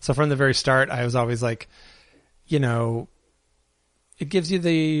 Right. So from the very start, I was always like, it gives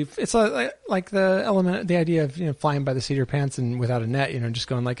you it's like the element, the idea of, flying by the seat of your pants and without a net, just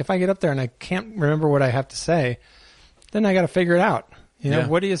going like, if I get up there and I can't remember what I have to say, then I got to figure it out.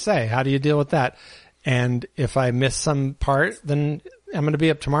 What do you say? How do you deal with that? And if I miss some part, then I'm going to be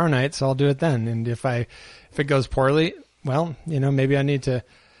up tomorrow night, so I'll do it then. And if it goes poorly, well, maybe I need to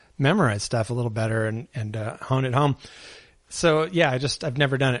memorize stuff a little better and hone it home. So yeah, I've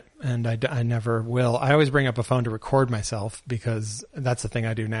never done it, and I never will. I always bring up a phone to record myself, because that's the thing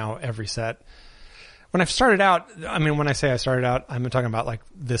I do now every set. When I started out, when I say I started out, I'm talking about like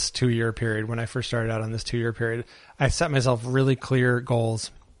this 2-year period. When I first started out on this 2-year period, I set myself really clear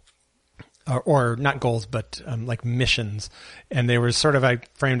goals, or not goals, but like missions. And they were I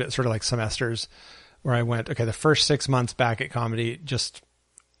framed it sort of like semesters, where I went, okay, the first 6 months back at comedy, just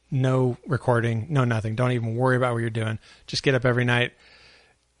no recording, no nothing. Don't even worry about what you're doing. Just get up every night,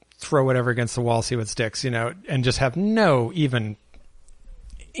 throw whatever against the wall, see what sticks, and just have no even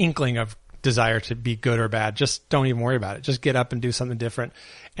inkling of desire to be good or bad. Just don't even worry about it. Just get up and do something different,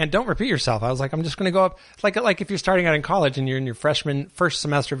 and don't repeat yourself. I was like, I'm just going to go up. Like if you're starting out in college and you're in your first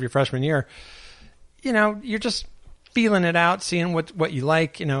semester of your freshman year, you're just feeling it out, seeing what you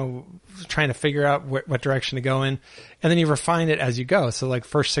like, trying to figure out what direction to go in, and then you refine it as you go. So like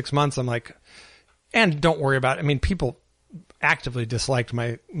first 6 months, I'm like, and don't worry about it. People actively disliked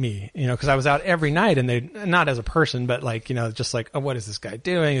me, because I was out every night, and they, not as a person, but like, just like, oh, what is this guy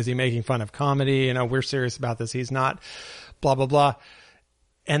doing? Is he making fun of comedy? We're serious about this. He's not, blah, blah, blah.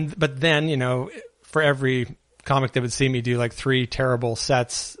 But then, for every comic that would see me do like 3 terrible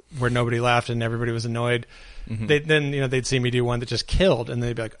sets where nobody laughed and everybody was annoyed, they'd see me do one that just killed, and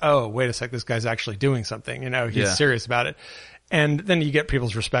they'd be like, oh, wait a sec, this guy's actually doing something. He's serious about it. And then you get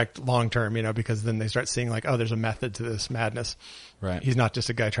people's respect long term, because then they start seeing like, oh, there's a method to this madness. Right. He's not just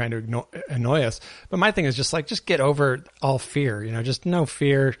a guy trying to annoy us. But my thing is just get over all fear, just no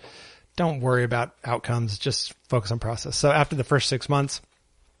fear. Don't worry about outcomes. Just focus on process. So after the first 6 months,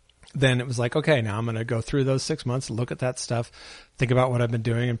 then it was like, okay, now I'm going to go through those 6 months, look at that stuff, think about what I've been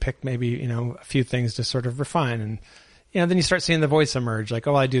doing, and pick maybe, a few things to sort of refine. And, then you start seeing the voice emerge, like,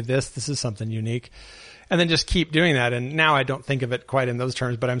 oh, I do this. This is something unique. And then just keep doing that. And now I don't think of it quite in those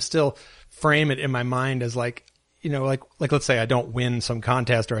terms, but I'm still frame it in my mind as like, like let's say I don't win some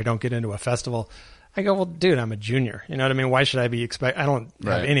contest or I don't get into a festival. I go, well, dude, I'm a junior. You know what I mean? Why should I be I don't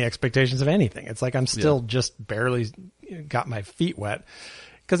have any expectations of anything. It's like I'm still just barely got my feet wet,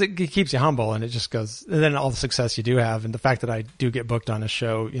 because it keeps you humble, and it just goes. And then all the success you do have, and the fact that I do get booked on a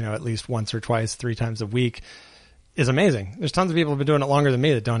show, at least once or twice, 3 times a week, is amazing. There's tons of people who've been doing it longer than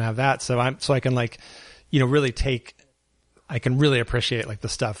me that don't have that. So I can like, really I can really appreciate like the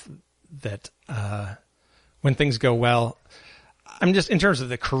stuff that, when things go well, I'm just, in terms of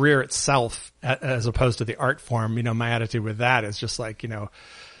the career itself, as opposed to the art form, my attitude with that is just like,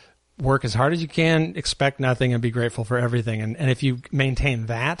 work as hard as you can, expect nothing, and be grateful for everything. And if you maintain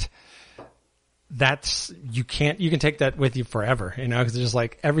that, you can take that with you forever, because it's just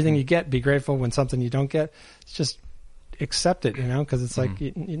like everything you get, be grateful. When something you don't get, it's just accept it, because it's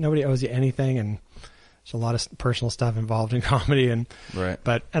like nobody owes you anything, and there's a lot of personal stuff involved in comedy, and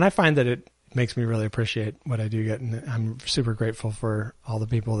I find that it makes me really appreciate what I do get, and I'm super grateful for all the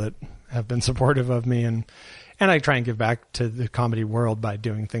people that have been supportive of me, and I try and give back to the comedy world by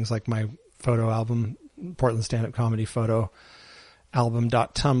doing things like my photo album, Portland Stand-Up Comedy Photo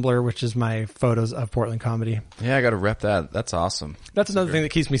Album.tumblr, which is my photos of Portland comedy. Yeah, I got to rep that. That's awesome. That's another thing that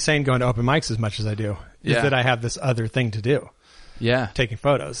keeps me sane going to open mics as much as I do, is that I have this other thing to do. Yeah. Taking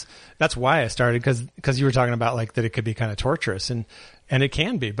photos. That's why I started, because you were talking about like that it could be kind of torturous, and it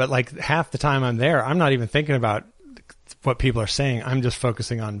can be, but like half the time I'm there, I'm not even thinking about what people are saying. I'm just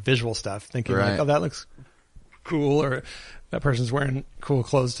focusing on visual stuff, thinking like, oh, that looks cool, or that person's wearing cool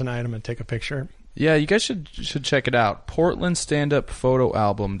clothes tonight, I'm going to take a picture. Yeah, you guys should check it out.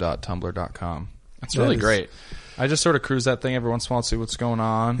 PortlandStandUpPhotoAlbum.tumblr.com. That's really great. I just sort of cruise that thing every once in a while, see what's going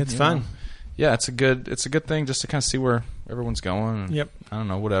on. It's fun. Yeah, it's a good thing just to kind of see where everyone's going. And, I don't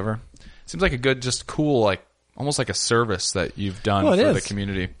know, whatever. Seems like a good, just cool, like almost like a service that you've done for the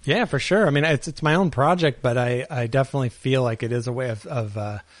community. Yeah, for sure. I mean, it's my own project, but I definitely feel like it is a way of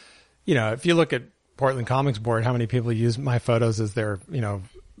if you look at Portland Comics Board, how many people use my photos as their,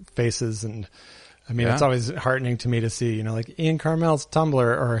 faces, and I mean, it's always heartening to me to see, like Ian Carmel's Tumblr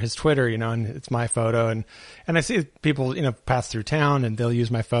or his Twitter, and it's my photo, and I see people, pass through town and they'll use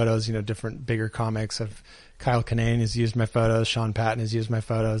my photos, different bigger comics of Kyle Kinane has used my photos, Sean Patton has used my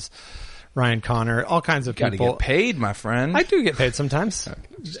photos, Ryan Connor, all kinds of people. Got to get paid, my friend. I do get paid sometimes.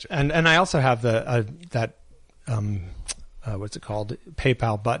 And I also have what's it called?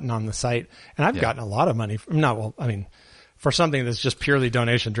 PayPal button on the site. And I've gotten a lot of money for something that's just purely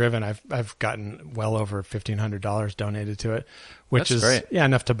donation driven, I've gotten well over $1,500 donated to it, which that's is great.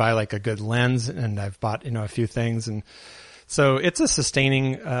 Enough to buy like a good lens, and I've bought a few things, and so it's a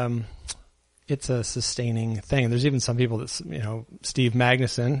sustaining thing. There's even some people that Steve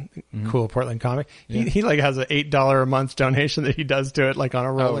Magnuson, cool Portland comic, he like has an $8 a month donation that he does to it, like on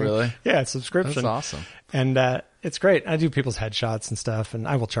a rolling subscription. That's awesome, and it's great. I do people's headshots and stuff, and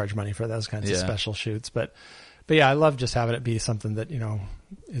I will charge money for those kinds of special shoots, but yeah, I love just having it be something that,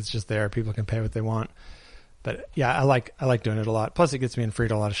 is just there. People can pay what they want. But yeah, I like doing it a lot. Plus it gets me in free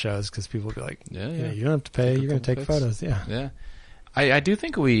to a lot of shows, because people will be like, you don't have to pay. You're going to take photos. Yeah. Yeah. I do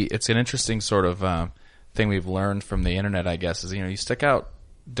think it's an interesting sort of thing we've learned from the internet, I guess, is, you stick out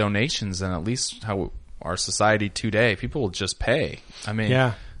donations, and at least how our society today, people will just pay.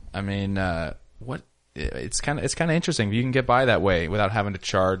 It's kind of interesting. You can get by that way without having to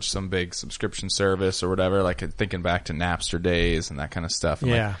charge some big subscription service or whatever. Like thinking back to Napster days and that kind of stuff.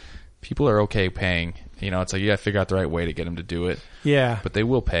 Like, people are okay paying. It's like you got to figure out the right way to get them to do it. Yeah, but they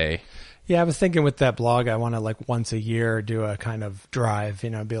will pay. Yeah, I was thinking with that blog, I want to like once a year do a kind of drive.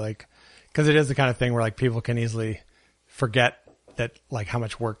 Be like, because it is the kind of thing where like people can easily forget that like how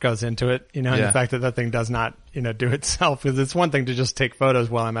much work goes into it, and the fact that thing does not, do itself, because it's one thing to just take photos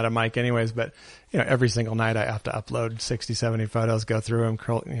while I'm at a mic anyways, but every single night I have to upload 60, 70 photos, go through them,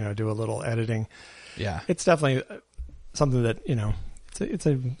 do a little editing. Yeah. It's definitely something that, it's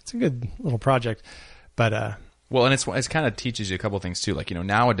a good little project, but, well, and it's kind of teaches you a couple of things too. Like,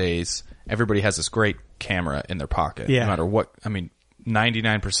 nowadays everybody has this great camera in their pocket, no matter what.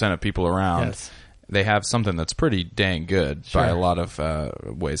 99% of people around. Yes. they have something that's pretty dang good by a lot of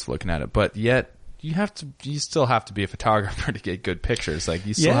ways of looking at it. But yet, you still have to be a photographer to get good pictures. Like,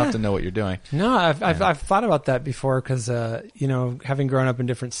 you still have to know what you're doing. No, I've thought about that before because, having grown up in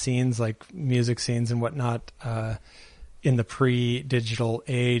different scenes, like music scenes and whatnot, in the pre-digital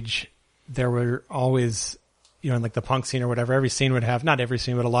age, there were always, in like the punk scene or whatever, every scene would have, not every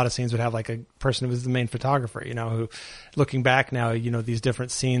scene, but a lot of scenes would have like a person who was the main photographer, who, looking back now, these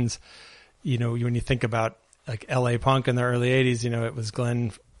different scenes, when you think about like LA punk in the early 80s, it was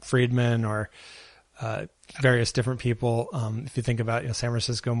Glenn Friedman or various different people. If you think about San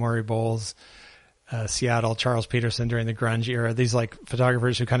Francisco, Maury Bowles, Seattle, Charles Peterson during the grunge era, these like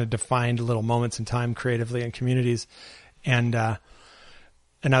photographers who kind of defined little moments in time creatively in communities. And I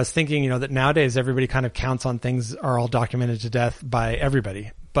was thinking, that nowadays everybody kind of counts on things are all documented to death by everybody.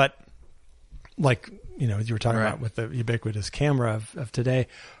 But like, you were talking about with the ubiquitous camera of today.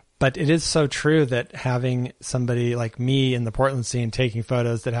 But it is so true that having somebody like me in the Portland scene taking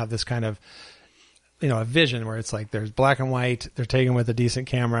photos that have this kind of, a vision where it's like there's black and white, they're taken with a decent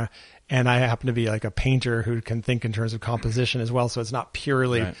camera, and I happen to be like a painter who can think in terms of composition as well. So it's not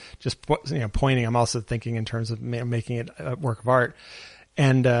purely just pointing. I'm also thinking in terms of making it a work of art.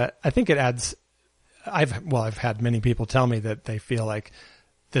 And I think it adds. I've had many people tell me that they feel like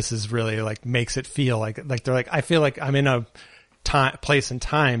this is really like makes it feel like they're like, I feel like I'm in a place and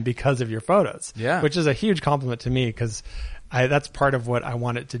time because of your photos. Yeah, which is a huge compliment to me because that's part of what I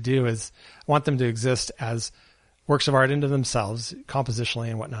want it to do is I want them to exist as works of art into themselves, compositionally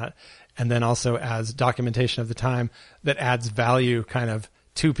and whatnot, and then also as documentation of the time that adds value kind of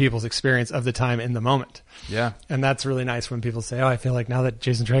to people's experience of the time in the moment. Yeah. And that's really nice when people say, I feel like now that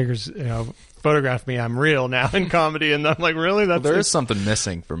Jason Traeger's, photographed me, I'm real now in comedy. And I'm like, really? There is something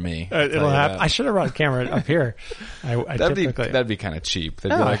missing for me. It'll happen. I should have brought a camera up here. That'd be kind of cheap. They'd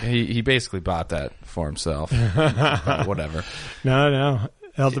be like, he basically bought that for himself. Whatever. No.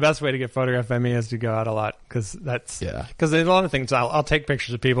 Well, the best way to get photographed by me is to go out a lot because because there's a lot of things. I'll take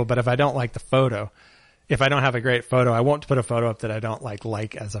pictures of people, but if I don't like the photo, if I don't have a great photo, I won't put a photo up that I don't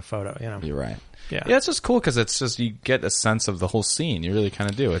like as a photo. You're right. Yeah, it's just cool because it's just you get a sense of the whole scene. You really kind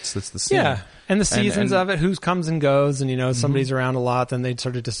of do. It's the scene. Yeah, and the seasons of it, who comes and goes, and somebody's around a lot, then they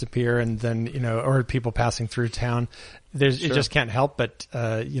sort of disappear, and then or people passing through town. It just can't help but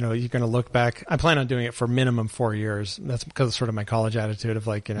you're going to look back. I plan on doing it for minimum 4 years. That's because of sort of my college attitude of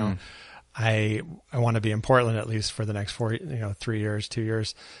like I want to be in Portland at least for the next 3 years, 2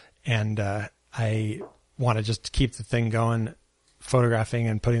 years, and I want to just keep the thing going, photographing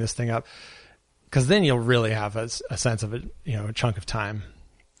and putting this thing up. Because then you'll really have a sense of it, a chunk of time.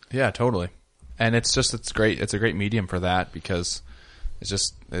 Yeah, totally. And it's great. It's a great medium for that because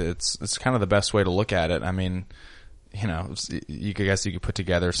it's kind of the best way to look at it. I mean, you could put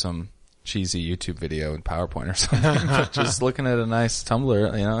together some cheesy YouTube video in PowerPoint or something, but just looking at a nice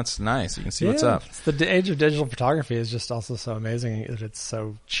Tumblr, it's nice. You can see what's up. The age of digital photography is just also so amazing that it's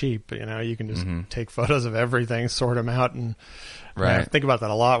so cheap. You can just take photos of everything, sort them out, and I think about that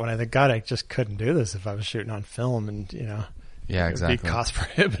a lot when I think, God, I just couldn't do this if I was shooting on film, and yeah, exactly, it'd be cost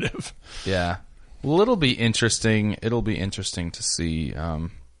prohibitive. Yeah, well, it'll be interesting. It'll be interesting to see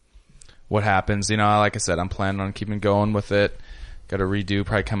what happens. Like I said, I'm planning on keeping going with it. Got to redo,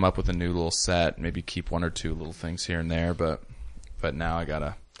 probably come up with a new little set, maybe keep one or two little things here and there, but now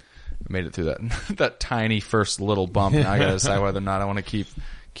I made it through that tiny first little bump. Now I gotta decide whether or not I want to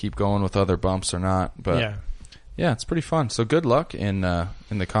keep going with other bumps or not. But yeah, it's pretty fun. So good luck in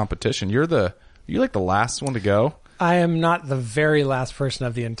the competition. You're like the last one to go. I am not the very last person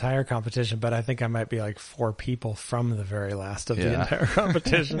of the entire competition, but I think I might be like 4 people from the very last of the entire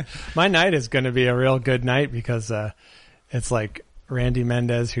competition. My night is going to be a real good night because it's like Randy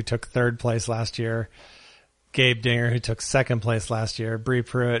Mendez, who took 3rd place last year, Gabe Dinger, who took 2nd place last year, Bree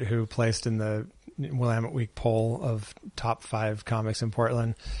Pruitt, who placed in the Willamette Week poll of top 5 comics in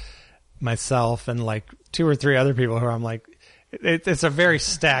Portland, myself, and like 2 or 3 other people who I'm like, it's a very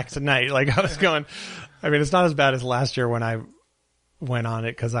stacked night. Like I was going, I mean, it's not as bad as last year when I went on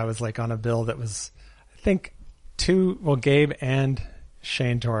it because I was like on a bill that was, I think, Gabe and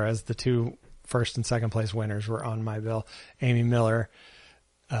Shane Torres, the 2 1st and 2nd place winners, were on my bill. Amy Miller,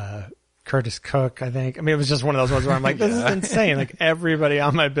 Curtis Cook, I think. I mean, it was just one of those ones where I'm like, this is insane. Like everybody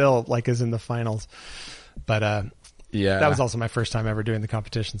on my bill is in the finals. But that was also my first time ever doing the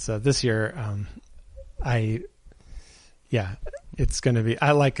competition. So this year, it's going to be,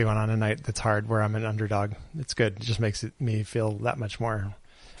 I like going on a night that's hard where I'm an underdog. It's good. It just makes me feel that much more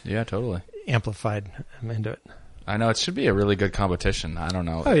totally amplified. I'm into it. I know it should be a really good competition. I don't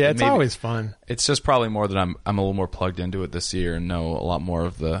know. Oh yeah, it's always fun. It's just probably more that I'm a little more plugged into it this year and know a lot more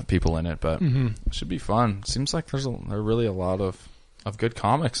of the people in it, but it should be fun. Seems like there are really a lot of good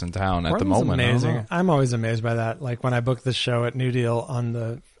comics in town at the moment. Amazing. I'm always amazed by that. Like when I book the show at New Deal on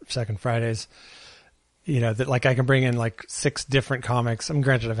the second Fridays, that like I can bring in like 6 different comics. I'm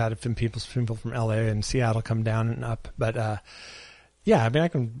granted I've had people from LA and Seattle come down and up, but yeah, I mean, I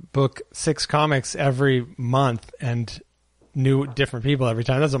can book 6 comics every month and different people every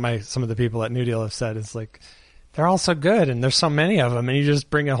time. That's what some of the people at New Deal have said. Is like, they're all so good and there's so many of them and you just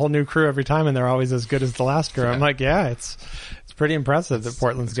bring a whole new crew every time and they're always as good as the last crew. Yeah. I'm like, yeah, it's pretty impressive that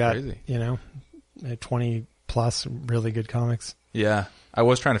Portland's got, crazy. 20 plus really good comics. Yeah. I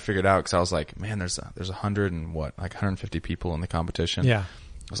was trying to figure it out because I was like, man, there's 150 people in the competition. Yeah.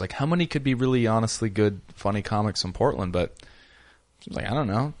 I was like, how many could be really honestly good, funny comics in Portland? But seems like, I don't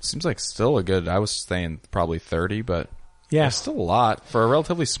know. Seems like still a good, I was saying probably 30, but yeah, it's still a lot for a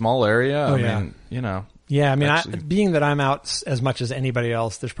relatively small area. Oh, I mean, Yeah, I mean, being that I'm out as much as anybody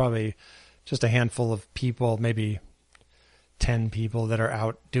else, there's probably just a handful of people, maybe 10 people that are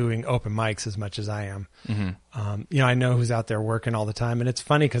out doing open mics as much as I am. Mm-hmm. I know who's out there working all the time. And it's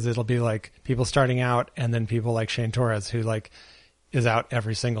funny because it'll be like people starting out and then people like Shane Torres who like is out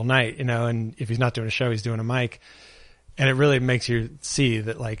every single night, and if he's not doing a show, he's doing a mic. And it really makes you see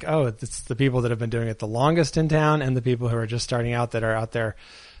that like, oh, it's the people that have been doing it the longest in town and the people who are just starting out that are out there.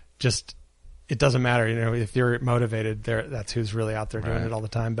 Just, it doesn't matter, if you're motivated there, that's who's really out there doing it all the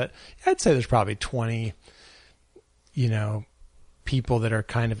time. But I'd say there's probably 20, people that are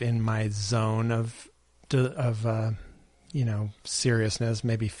kind of in my zone of seriousness,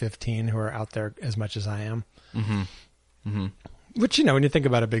 maybe 15 who are out there as much as I am. Mm-hmm. Mm-hmm. Which, when you think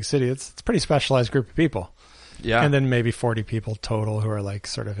about a big city, it's a pretty specialized group of people. Yeah. And then maybe 40 people total who are like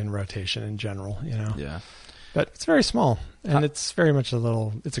sort of in rotation in general, Yeah. But it's very small and it's very much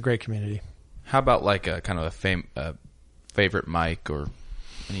it's a great community. How about like a kind of a favorite mic or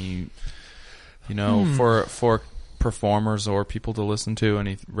any, for performers or people to listen to,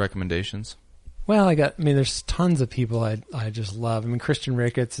 any recommendations? Well, there's tons of people I just love. I mean, Christian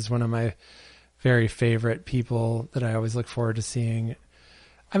Ricketts is one of my very favorite people that I always look forward to seeing.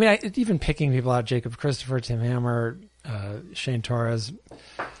 I mean, even picking people out, Jacob Christopher, Tim Hammer, Shane Torres.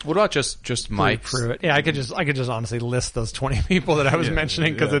 What about just mics? Pruitt. Yeah, I could just honestly list those 20 people that I was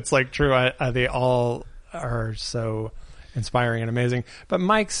mentioning because it's like true. They all are so inspiring and amazing. But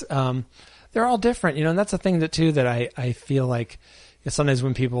mics, they're all different, and that's the thing that I feel like sometimes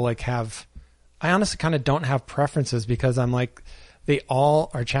when people like I honestly kind of don't have preferences because I'm like, they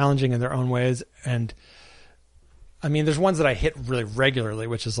all are challenging in their own ways. And I mean, there's ones that I hit really regularly,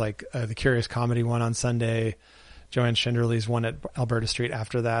 which is like the Curious Comedy one on Sunday, Joanne Schinderly's one at Alberta Street.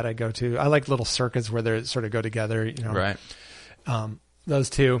 After that, I go to, I like little circuits where they sort of go together, Right. Those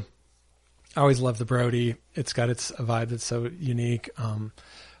two. I always love the Brody. It's got a vibe that's so unique.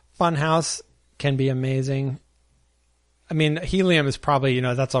 Funhouse can be amazing. I mean, Helium is probably,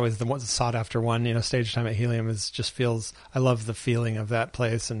 that's always the most sought after one. Stage time at Helium I love the feeling of that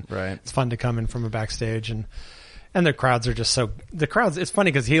place, and it's fun to come in from a backstage, and the crowds are just it's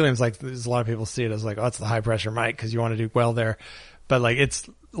funny because Helium's like, there's a lot of people see it as like, oh, it's the high pressure mic because you want to do well there. But like, it's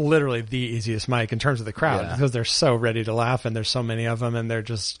literally the easiest mic in terms of the crowd because they're so ready to laugh and there's so many of them and they're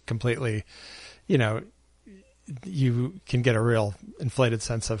just completely, you can get a real inflated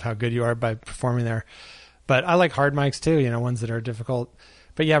sense of how good you are by performing there. But I like hard mics too, ones that are difficult.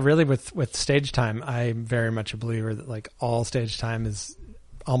 But yeah, really with stage time, I'm very much a believer that like all stage time is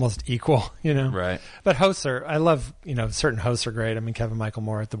almost equal, Right. But hosts I love, certain hosts are great. I mean, Kevin Michael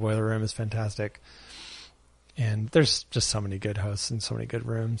Moore at the Boiler Room is fantastic. And there's just so many good hosts and so many good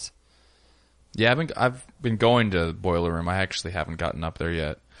rooms. Yeah, I've been going to the Boiler Room. I actually haven't gotten up there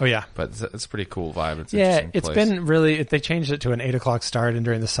yet. Oh yeah, but it's a pretty cool vibe. It's it's been really. They changed it to an 8:00 start, and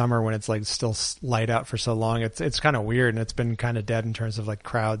during the summer when it's like still light out for so long, it's kind of weird, and it's been kind of dead in terms of like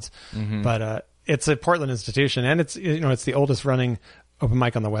crowds. Mm-hmm. But it's a Portland institution, and it's it's the oldest running open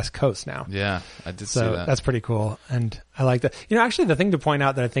mic on the West Coast now. Yeah, I did see that. So that's pretty cool, and I like that. Actually, the thing to point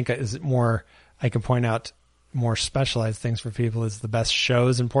out that I think is more, I can point out more specialized things for people is the best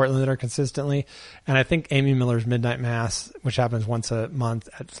shows in Portland that are consistently. And I think Amy Miller's Midnight Mass, which happens once a month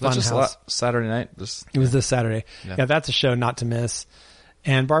at Funhouse. Saturday night? It was this Saturday. Yeah, that's a show not to miss.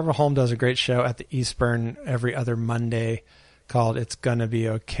 And Barbara Holm does a great show at the Eastburn every other Monday called It's Gonna Be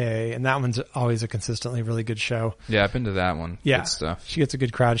Okay. And that one's always a consistently really good show. Yeah, I've been to that one. Yeah. Good stuff. She gets a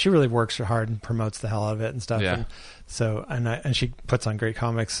good crowd. She really works hard and promotes the hell out of it and stuff. Yeah. And so, and she puts on great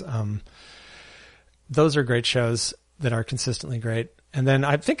comics. Those are great shows that are consistently great. And then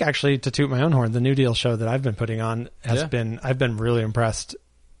I think actually, to toot my own horn, the New Deal show that I've been putting on has I've been really impressed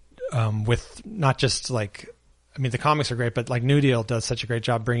with not just like, I mean, the comics are great, but like New Deal does such a great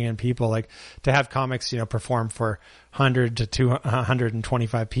job bringing in people, like to have comics, perform for 100 to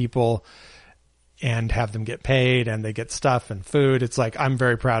 225 people and have them get paid and they get stuff and food. It's like, I'm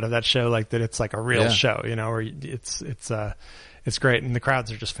very proud of that show, like that it's like a real show, where it's great. And the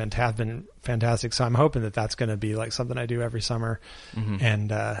crowds are just fantastic. So I'm hoping that that's going to be like something I do every summer. And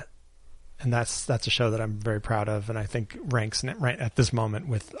that's a show that I'm very proud of. And I think ranks right at this moment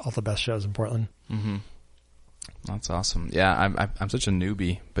with all the best shows in Portland. That's awesome. Yeah. I'm such a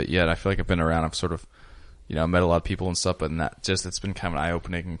newbie, but yet I feel like I've been around. I've sort of, met a lot of people and stuff, but it's been kind of an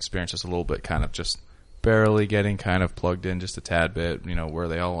eye-opening experience, just a little bit, kind of just barely getting kind of plugged in just a tad bit, where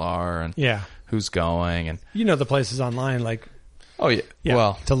they all are and who's going. And the places online, like, oh yeah.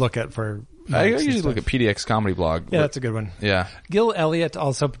 Well, to look at for. I usually look at PDX Comedy Blog. Yeah, that's a good one. Yeah. Gil Elliott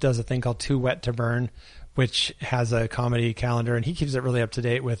also does a thing called Too Wet to Burn, which has a comedy calendar, and he keeps it really up to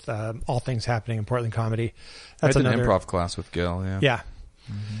date with all things happening in Portland comedy. That's an improv class with Gil. Yeah.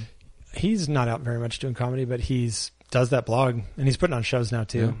 He's not out very much doing comedy, but does that blog, and he's putting on shows now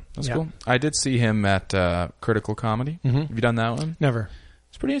too. Yeah, that's cool. I did see him at Critical Comedy. Have you done that one? Never.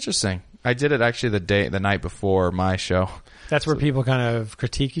 It's pretty interesting. I did it actually the night before my show. That's where people kind of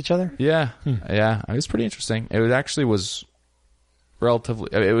critique each other? Yeah. Yeah. It was pretty interesting. It was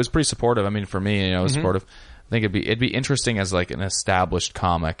pretty supportive. I mean, for me, it was supportive. I think it'd be interesting as like an established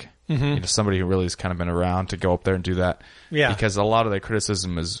comic, somebody who really has kind of been around to go up there and do that. Yeah. Because a lot of their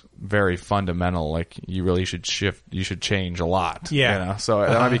criticism is very fundamental. Like you really should shift, you should change a lot. Yeah. So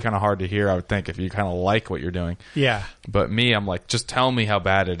that might be kind of hard to hear, I would think, if you kind of like what you're doing. Yeah. But me, I'm like, just tell me how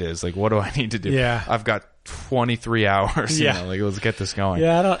bad it is. Like, what do I need to do? Yeah. I've got 23 hours. Let's get this going.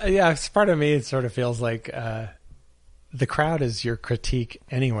 Yeah. It's part of me. It sort of feels like, the crowd is your critique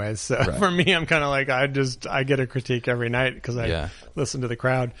anyways. So for me, I'm kind of like, I get a critique every night because I listen to the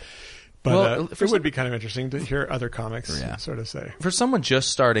crowd. But it would be kind of interesting to hear other comics sort of say. For someone just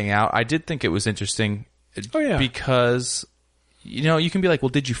starting out, I did think it was interesting because, you can be like, well,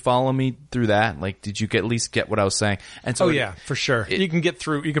 did you follow me through that? Like, did you at least get what I was saying? And so for sure. You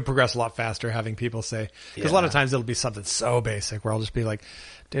can progress a lot faster having people say, because a lot of times it'll be something so basic where I'll just be like,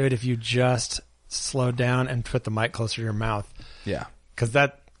 dude, if you just slow down and put the mic closer to your mouth. Yeah. Because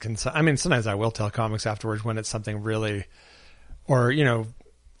that can, sometimes I will tell comics afterwards when it's something really, or,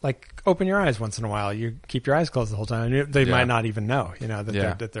 like open your eyes once in a while. You keep your eyes closed the whole time. They might not even know,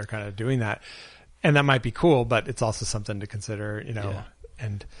 that they're kind of doing that. And that might be cool, but it's also something to consider,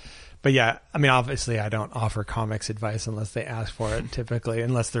 but obviously I don't offer comics advice unless they ask for it typically,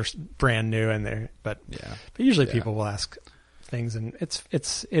 unless they're brand new and but usually people will ask things, and it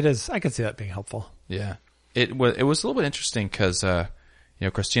is. I could see that being helpful. Yeah, it was a little bit interesting because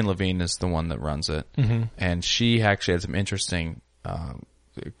Christine Levine is the one that runs it, and she actually had some interesting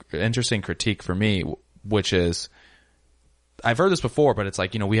critique for me, which is, I've heard this before, but it's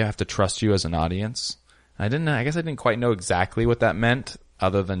like, we have to trust you as an audience. I guess I didn't quite know exactly what that meant,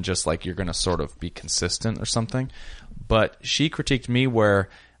 other than just like you're going to sort of be consistent or something. But she critiqued me where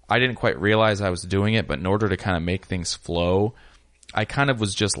I didn't quite realize I was doing it, but in order to kind of make things flow, I kind of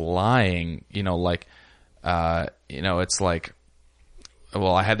was just lying, it's like,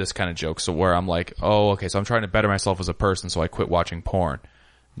 well, I had this kind of joke, so where I'm like, oh, okay, so I'm trying to better myself as a person, so I quit watching porn.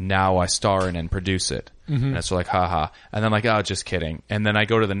 Now I star in and produce it. And it's like, haha. And then I'm like, oh, just kidding. And then I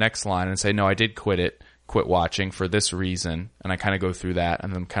go to the next line and say, no, I did quit watching for this reason. And I kind of go through that,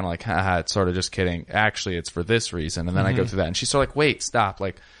 and then I'm kind of like, haha, it's sort of just kidding. Actually, it's for this reason. And then I go through that, and she's sort of like, wait, stop.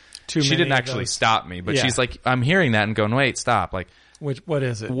 Like, she didn't actually stop me, but she's like, I'm hearing that and going, wait, stop. Like, what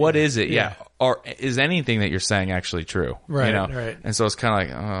is it? What is it? Yeah. Or is anything that you're saying actually true? Right. Right. And so it's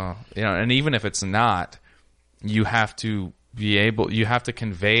kind of like, oh, and even if it's not, you have to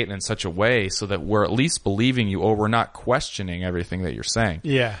convey it in such a way so that we're at least believing you, or we're not questioning everything that you're saying.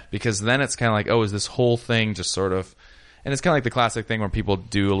 Yeah. Because then it's kind of like, oh, is this whole thing just sort of, and it's kind of like the classic thing where people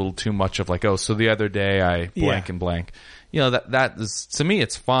do a little too much of like, oh, so the other day I blank and blank. That is, to me,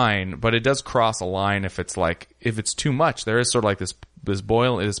 it's fine, but it does cross a line if it's too much. There is sort of like this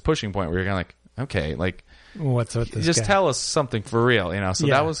pushing point where you're kind of like, okay, like, what's with this just guy? Tell us something for real, So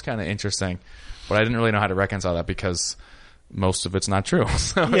that was kind of interesting, but I didn't really know how to reconcile that because most of it's not true.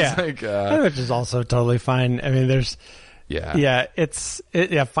 So it's like, which is also totally fine. I mean, there's,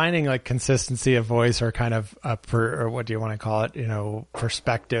 finding like consistency of voice or kind of or what do you want to call it?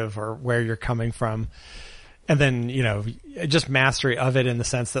 Perspective or where you're coming from. And then, just mastery of it in the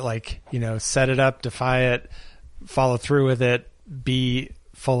sense that like, set it up, defy it, follow through with it, be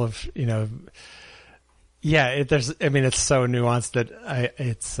full of, Yeah, I mean, it's so nuanced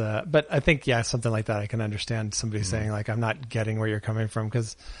that but I think, yeah, something like that, I can understand somebody saying like, I'm not getting where you're coming from.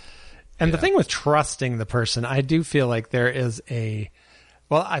 The thing with trusting the person, I do feel like there is I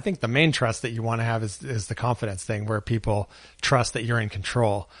think the main trust that you want to have is the confidence thing, where people trust that you're in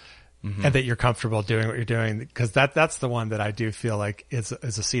control and that you're comfortable doing what you're doing. Because that's the one that I do feel like is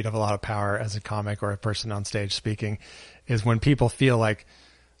a seat of a lot of power as a comic or a person on stage speaking, is when people feel like,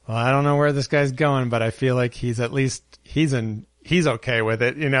 well, I don't know where this guy's going, but I feel like he's okay with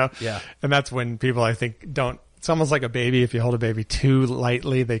it, you know? Yeah. And that's when people, I think, it's almost like a baby. If you hold a baby too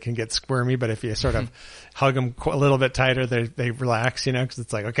lightly, they can get squirmy, but if you sort of hug them a little bit tighter, they relax, you know, because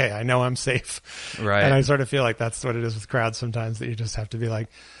it's like, okay, I know I'm safe. Right. And I sort of feel like that's what it is with crowds sometimes, that you just have to be like,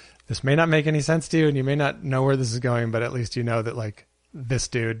 this may not make any sense to you and you may not know where this is going, but at least you know that like this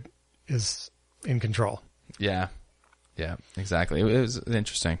dude is in control. Yeah. Yeah, exactly. It was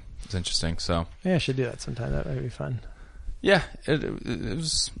interesting. It's interesting. So yeah, I should do that sometime. That might be fun. Yeah,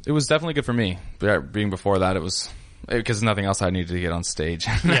 it was definitely good for me. Being before that, it was because nothing else I needed to get on stage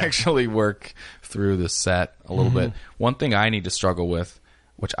and actually work through the set a little bit. One thing I need to struggle with,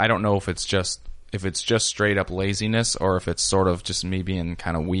 which I don't know if it's just straight up laziness or if it's sort of just me being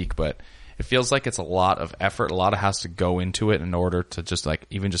kind of weak, but it feels like it's a lot of effort. A lot has to go into it in order to just like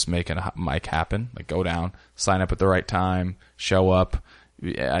even just make a mic happen. Like go down, sign up at the right time, show up,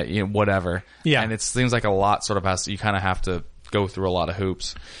 whatever. Yeah. And it seems like a lot sort of you kind of have to go through a lot of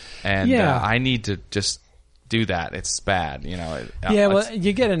hoops. And I need to just do that. It's bad, you know. Well,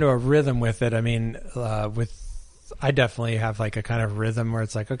 you get into a rhythm with it. I mean, I definitely have like a kind of rhythm where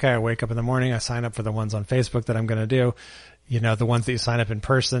it's like, okay, I wake up in the morning, I sign up for the ones on Facebook that I'm going to do. You know, the ones that you sign up in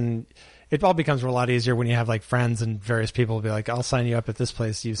person. It all becomes a lot easier when you have like friends and various people will be like, I'll sign you up at this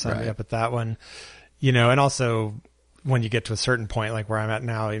place. You sign me up at that one, you know, and also when you get to a certain point, like where I'm at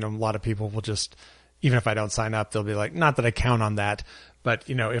now, you know, a lot of people will just, even if I don't sign up, they'll be like, not that I count on that, but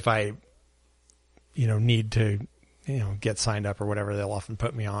you know, if I, you know, need to, you know, get signed up or whatever, they'll often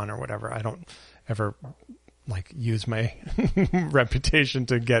put me on or whatever. I don't ever like use my reputation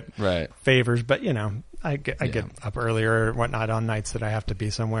to get favors, but you know, I get up earlier or whatnot on nights that I have to be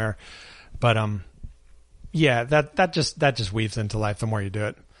somewhere. But, that just weaves into life the more you do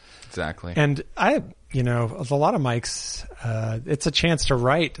it. Exactly. And you know, a lot of mics, it's a chance to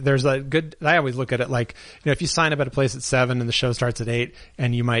write. I always look at it like, you know, if you sign up at a place at 7 and the show starts at 8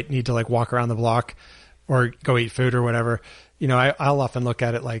 and you might need to like walk around the block or go eat food or whatever, you know, I'll often look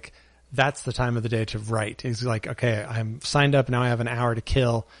at it like that's the time of the day to write. It's like, okay, I'm signed up. Now I have an hour to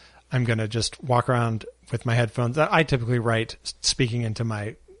kill. I'm going to just walk around with my headphones. I typically write speaking into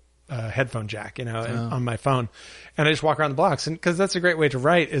my headphone jack, you know, on my phone. And I just walk around the blocks. And cause that's a great way to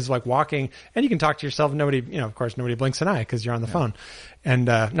write is like walking and you can talk to yourself. Nobody, you know, of course, nobody blinks an eye cause you're on the phone. And,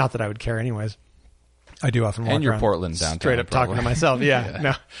 not that I would care anyways. I do often walk and you're around Portland downtown, straight up talking to myself. Yeah.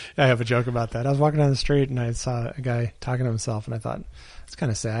 No, I have a joke about that. I was walking down the street and I saw a guy talking to himself and I thought, it's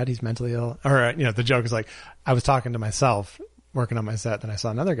kind of sad. He's mentally ill. Or, you know, the joke is like, I was talking to myself working on my set. Then I saw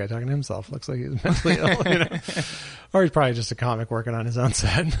another guy talking to himself. Looks like he's mentally ill, you know, or he's probably just a comic working on his own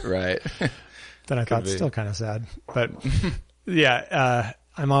set. Right. Then I thought, still kind of sad, but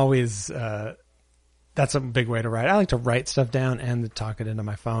I'm always, that's a big way to write. I like to write stuff down and talk it into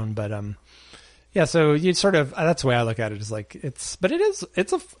my phone, but, so you sort of, that's the way I look at it is like,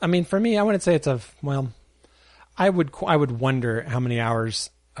 I mean, for me, I wouldn't say I would wonder how many hours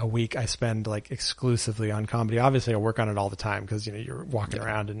a week I spend like exclusively on comedy. Obviously I work on it all the time because, you know, you're walking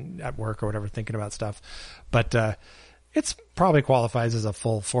around and at work or whatever, thinking about stuff, but, it's probably qualifies as a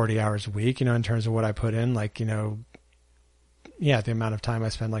full 40 hours a week, you know, in terms of what I put in, like, you know, the amount of time I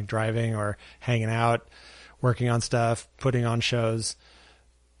spend like driving or hanging out, working on stuff, putting on shows,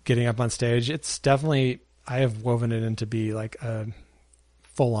 getting up on stage. It's definitely, I have woven it into be like a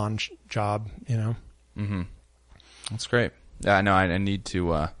full on job, you know? Mm-hmm. That's great. Yeah, I know. I need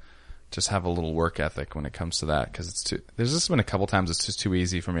to, just have a little work ethic when it comes to that. Cause there's just been a couple times it's just too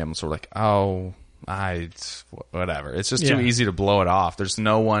easy for me. I'm sort of like, whatever. It's just too easy to blow it off. There's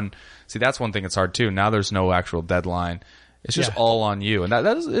no one. See, that's one thing that's hard too. Now there's no actual deadline. It's just all on you. And that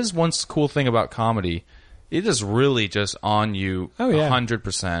is one cool thing about comedy. It is really just on you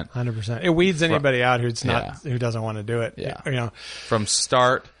 100%. 100%. It weeds anybody out who doesn't want to do it. Yeah. You know, from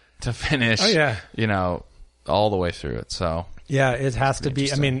start to finish, you know, all the way through it. So yeah, it has to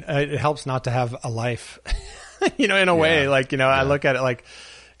be, I mean, it helps not to have a life, you know, in a way, like, you know, I look at it like,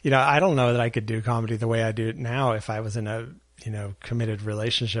 you know, I don't know that I could do comedy the way I do it now if I was in a, you know, committed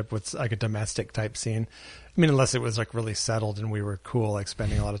relationship with like a domestic type scene. I mean, unless it was like really settled and we were cool, like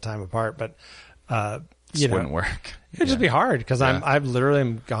spending a lot of time apart. But, Just wouldn't work. It'd just be hard because I literally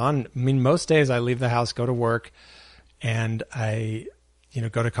am gone. I mean, most days I leave the house, go to work, and I,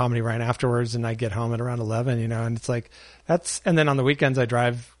 go to comedy right afterwards, and I get home at around 11, and it's like and then on the weekends I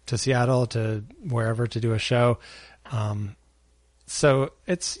drive to Seattle to wherever to do a show. So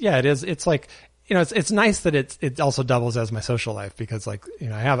it's like, it's nice that it also doubles as my social life because I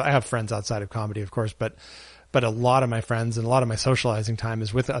have friends outside of comedy, of course, but a lot of my friends and a lot of my socializing time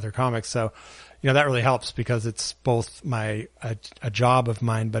is with other comics. So, that really helps because it's both a job of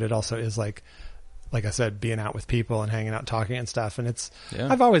mine, but it also is like I said, being out with people and hanging out, talking and stuff. And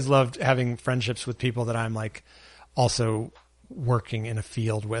I've always loved having friendships with people that I'm like also working in a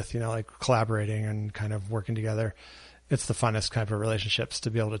field with, like collaborating and kind of working together. It's the funnest kind of relationships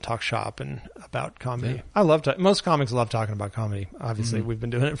to be able to talk shop and about comedy. Yeah. I love most comics love talking about comedy. Obviously, we've been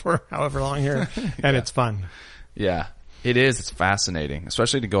doing it for however long here, and it's fun. Yeah, it is. It's fascinating,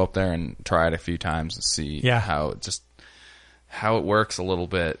 especially to go up there and try it a few times and see how it works a little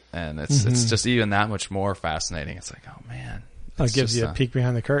bit. And it's just even that much more fascinating. It's like, oh man, it gives you a peek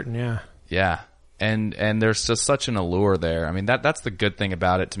behind the curtain. Yeah, yeah. And there's just such an allure there. I mean, that's the good thing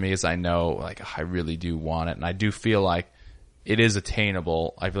about it to me is I know, like, I really do want it. And I do feel like it is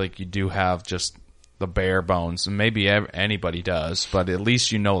attainable. I feel like you do have just the bare bones. And maybe anybody does, but at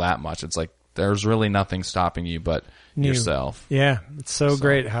least you know that much. It's like there's really nothing stopping you but yourself. Yeah, it's so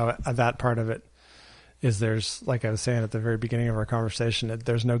great how that part of it is. There's, like I was saying at the very beginning of our conversation,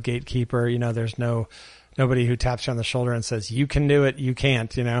 there's no gatekeeper. There's nobody who taps you on the shoulder and says, you can do it, you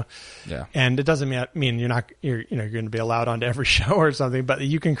can't, Yeah. And it doesn't mean you're going to be allowed onto every show or something, but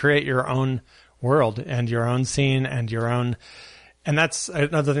you can create your own world and your own scene and and that's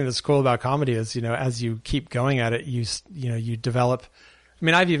another thing that's cool about comedy is, as you keep going at it, you develop. I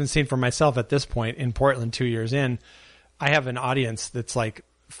mean, I've even seen for myself at this point in Portland 2 years in, I have an audience that's like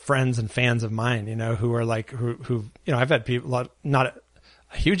friends and fans of mine, who are like, who I've had people, not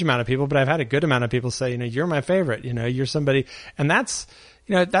a huge amount of people, but I've had a good amount of people say, you're my favorite, you're somebody. And that's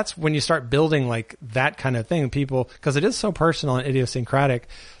when you start building like that kind of thing, people, because it is so personal and idiosyncratic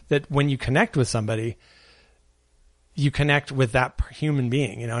that when you connect with somebody, you connect with that human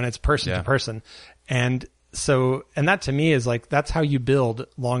being, and it's person to person. And that to me is like, that's how you build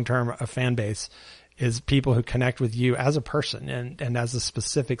long-term a fan base, is people who connect with you as a person and as a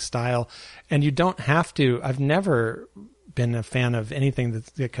specific style. And you don't have to, I've never been a fan of anything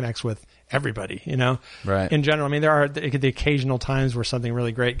that connects with everybody, Right. In general. I mean, there are the occasional times where something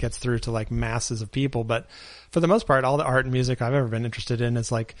really great gets through to like masses of people, but for the most part, all the art and music I've ever been interested in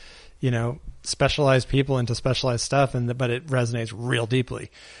is like, specialized people into specialized stuff, but it resonates real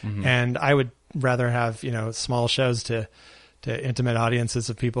deeply. Mm-hmm. And I would rather have, small shows to intimate audiences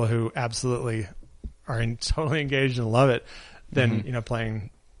of people who absolutely are totally engaged and love it than, playing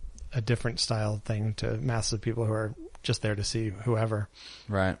a different style thing to masses of people who are just there to see whoever.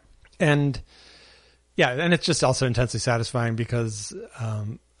 Right. And and it's just also intensely satisfying because,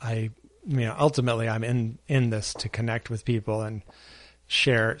 ultimately I'm in this to connect with people and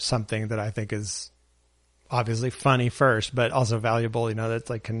share something that I think is obviously funny first, but also valuable, that's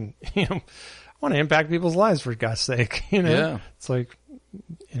like, I want to impact people's lives for God's sake, Yeah. It's like,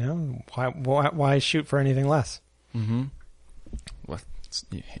 why shoot for anything less? Mm-hmm. Well,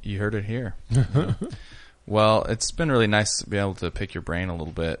 you heard it here. Well, it's been really nice to be able to pick your brain a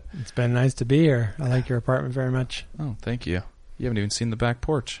little bit. It's been nice to be here. I like your apartment very much. Oh, thank you. You haven't even seen the back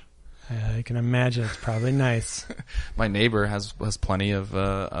porch. I can imagine it's probably nice. My neighbor has plenty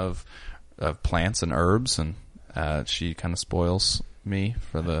of plants and herbs, and she kind of spoils me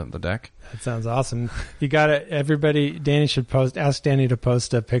for the deck. That sounds awesome. You got it. Everybody, ask Danny to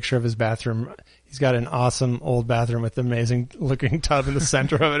post a picture of his bathroom. He's got an awesome old bathroom with an amazing looking tub in the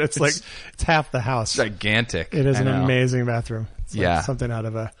center of it. It's half the house. Gigantic. It is an amazing bathroom. It's like something out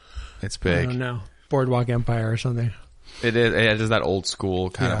of it's big. I don't know, Boardwalk Empire or something. It is. It is that old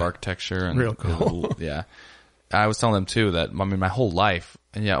school kind of architecture. And real cool. Yeah. I was telling them too that, I mean, my whole life,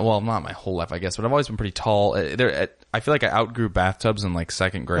 and not my whole life, I guess, but I've always been pretty tall. I feel like I outgrew bathtubs in like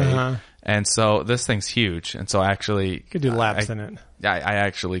second grade. Uh-huh. And so this thing's huge. And so I actually could do laps in it. Yeah, I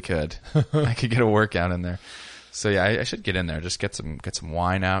actually could. I could get a workout in there. So yeah, I should get in there. Just get some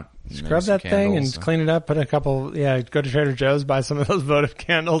wine out. Scrub that thing and clean it up. Put a couple. Yeah, go to Trader Joe's, buy some of those votive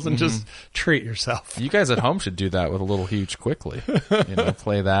candles, and just treat yourself. You guys at home should do that with a little huge quickly.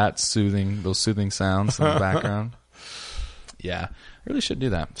 Play that those soothing sounds in the background. Yeah, I really should do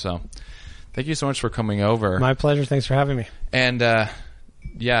that. So, thank you so much for coming over. My pleasure. Thanks for having me. And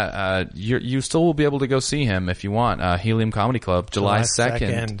you still will be able to go see him if you want. Helium Comedy Club, July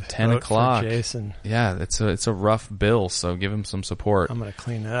 2nd, 10 Vote o'clock. for Jason. Yeah, it's a rough bill, so give him some support. I'm going to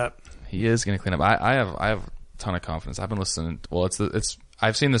clean up. He is going to clean up. I have a ton of confidence. I've been listening. Well,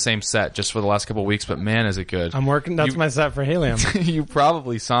 I've seen the same set just for the last couple of weeks, but man, is it good. I'm working. That's my set for Helium. You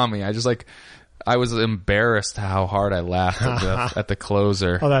probably saw me. I was embarrassed how hard I laughed at the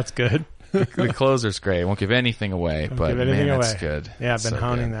closer. Oh, that's good. The closer's great. I won't give anything away, but man, it's good. Yeah, I've been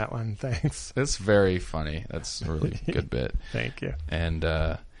honing good. that one. Thanks. It's very funny. That's a really good bit. Thank you. And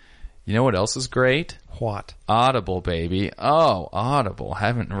you know what else is great? What? Audible, baby. Oh, Audible.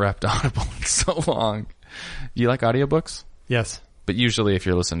 Haven't repped Audible in so long. You like audiobooks? Yes. But usually if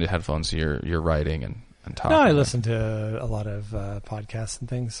you're listening to headphones, you're writing and talking. No, I listen to a lot of podcasts and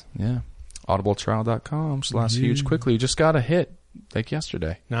things. Yeah. audibletrial.com/huge quickly. You just got a hit like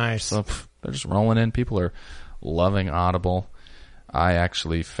yesterday. Nice. So they're just rolling in. People are loving Audible. I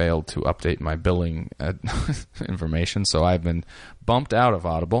actually failed to update my billing information, so I've been bumped out of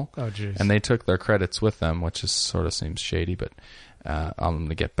Audible. Oh, jeez. And they took their credits with them, which is sort of seems shady, but I'm going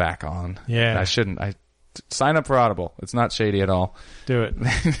to get back on. Yeah. And I shouldn't. Sign up for Audible. It's not shady at all. Do it.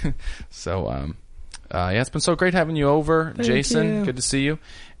 So, yeah, it's been so great having you over, Thank Jason. you. Good to see you.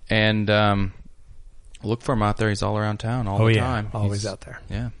 And look for him out there. He's all around town all the time. Always out there.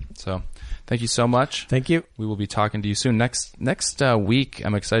 Yeah. So, thank you so much. Thank you. We will be talking to you soon. Next week,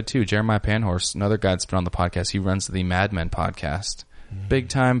 I'm excited too. Jeremiah Panhorse, another guy that's been on the podcast. He runs the Mad Men podcast, big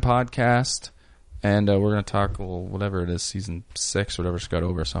time podcast. And we're going to talk, whatever it is, season 6 or whatever just got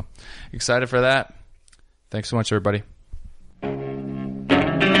over. So excited for that. Thanks so much, everybody.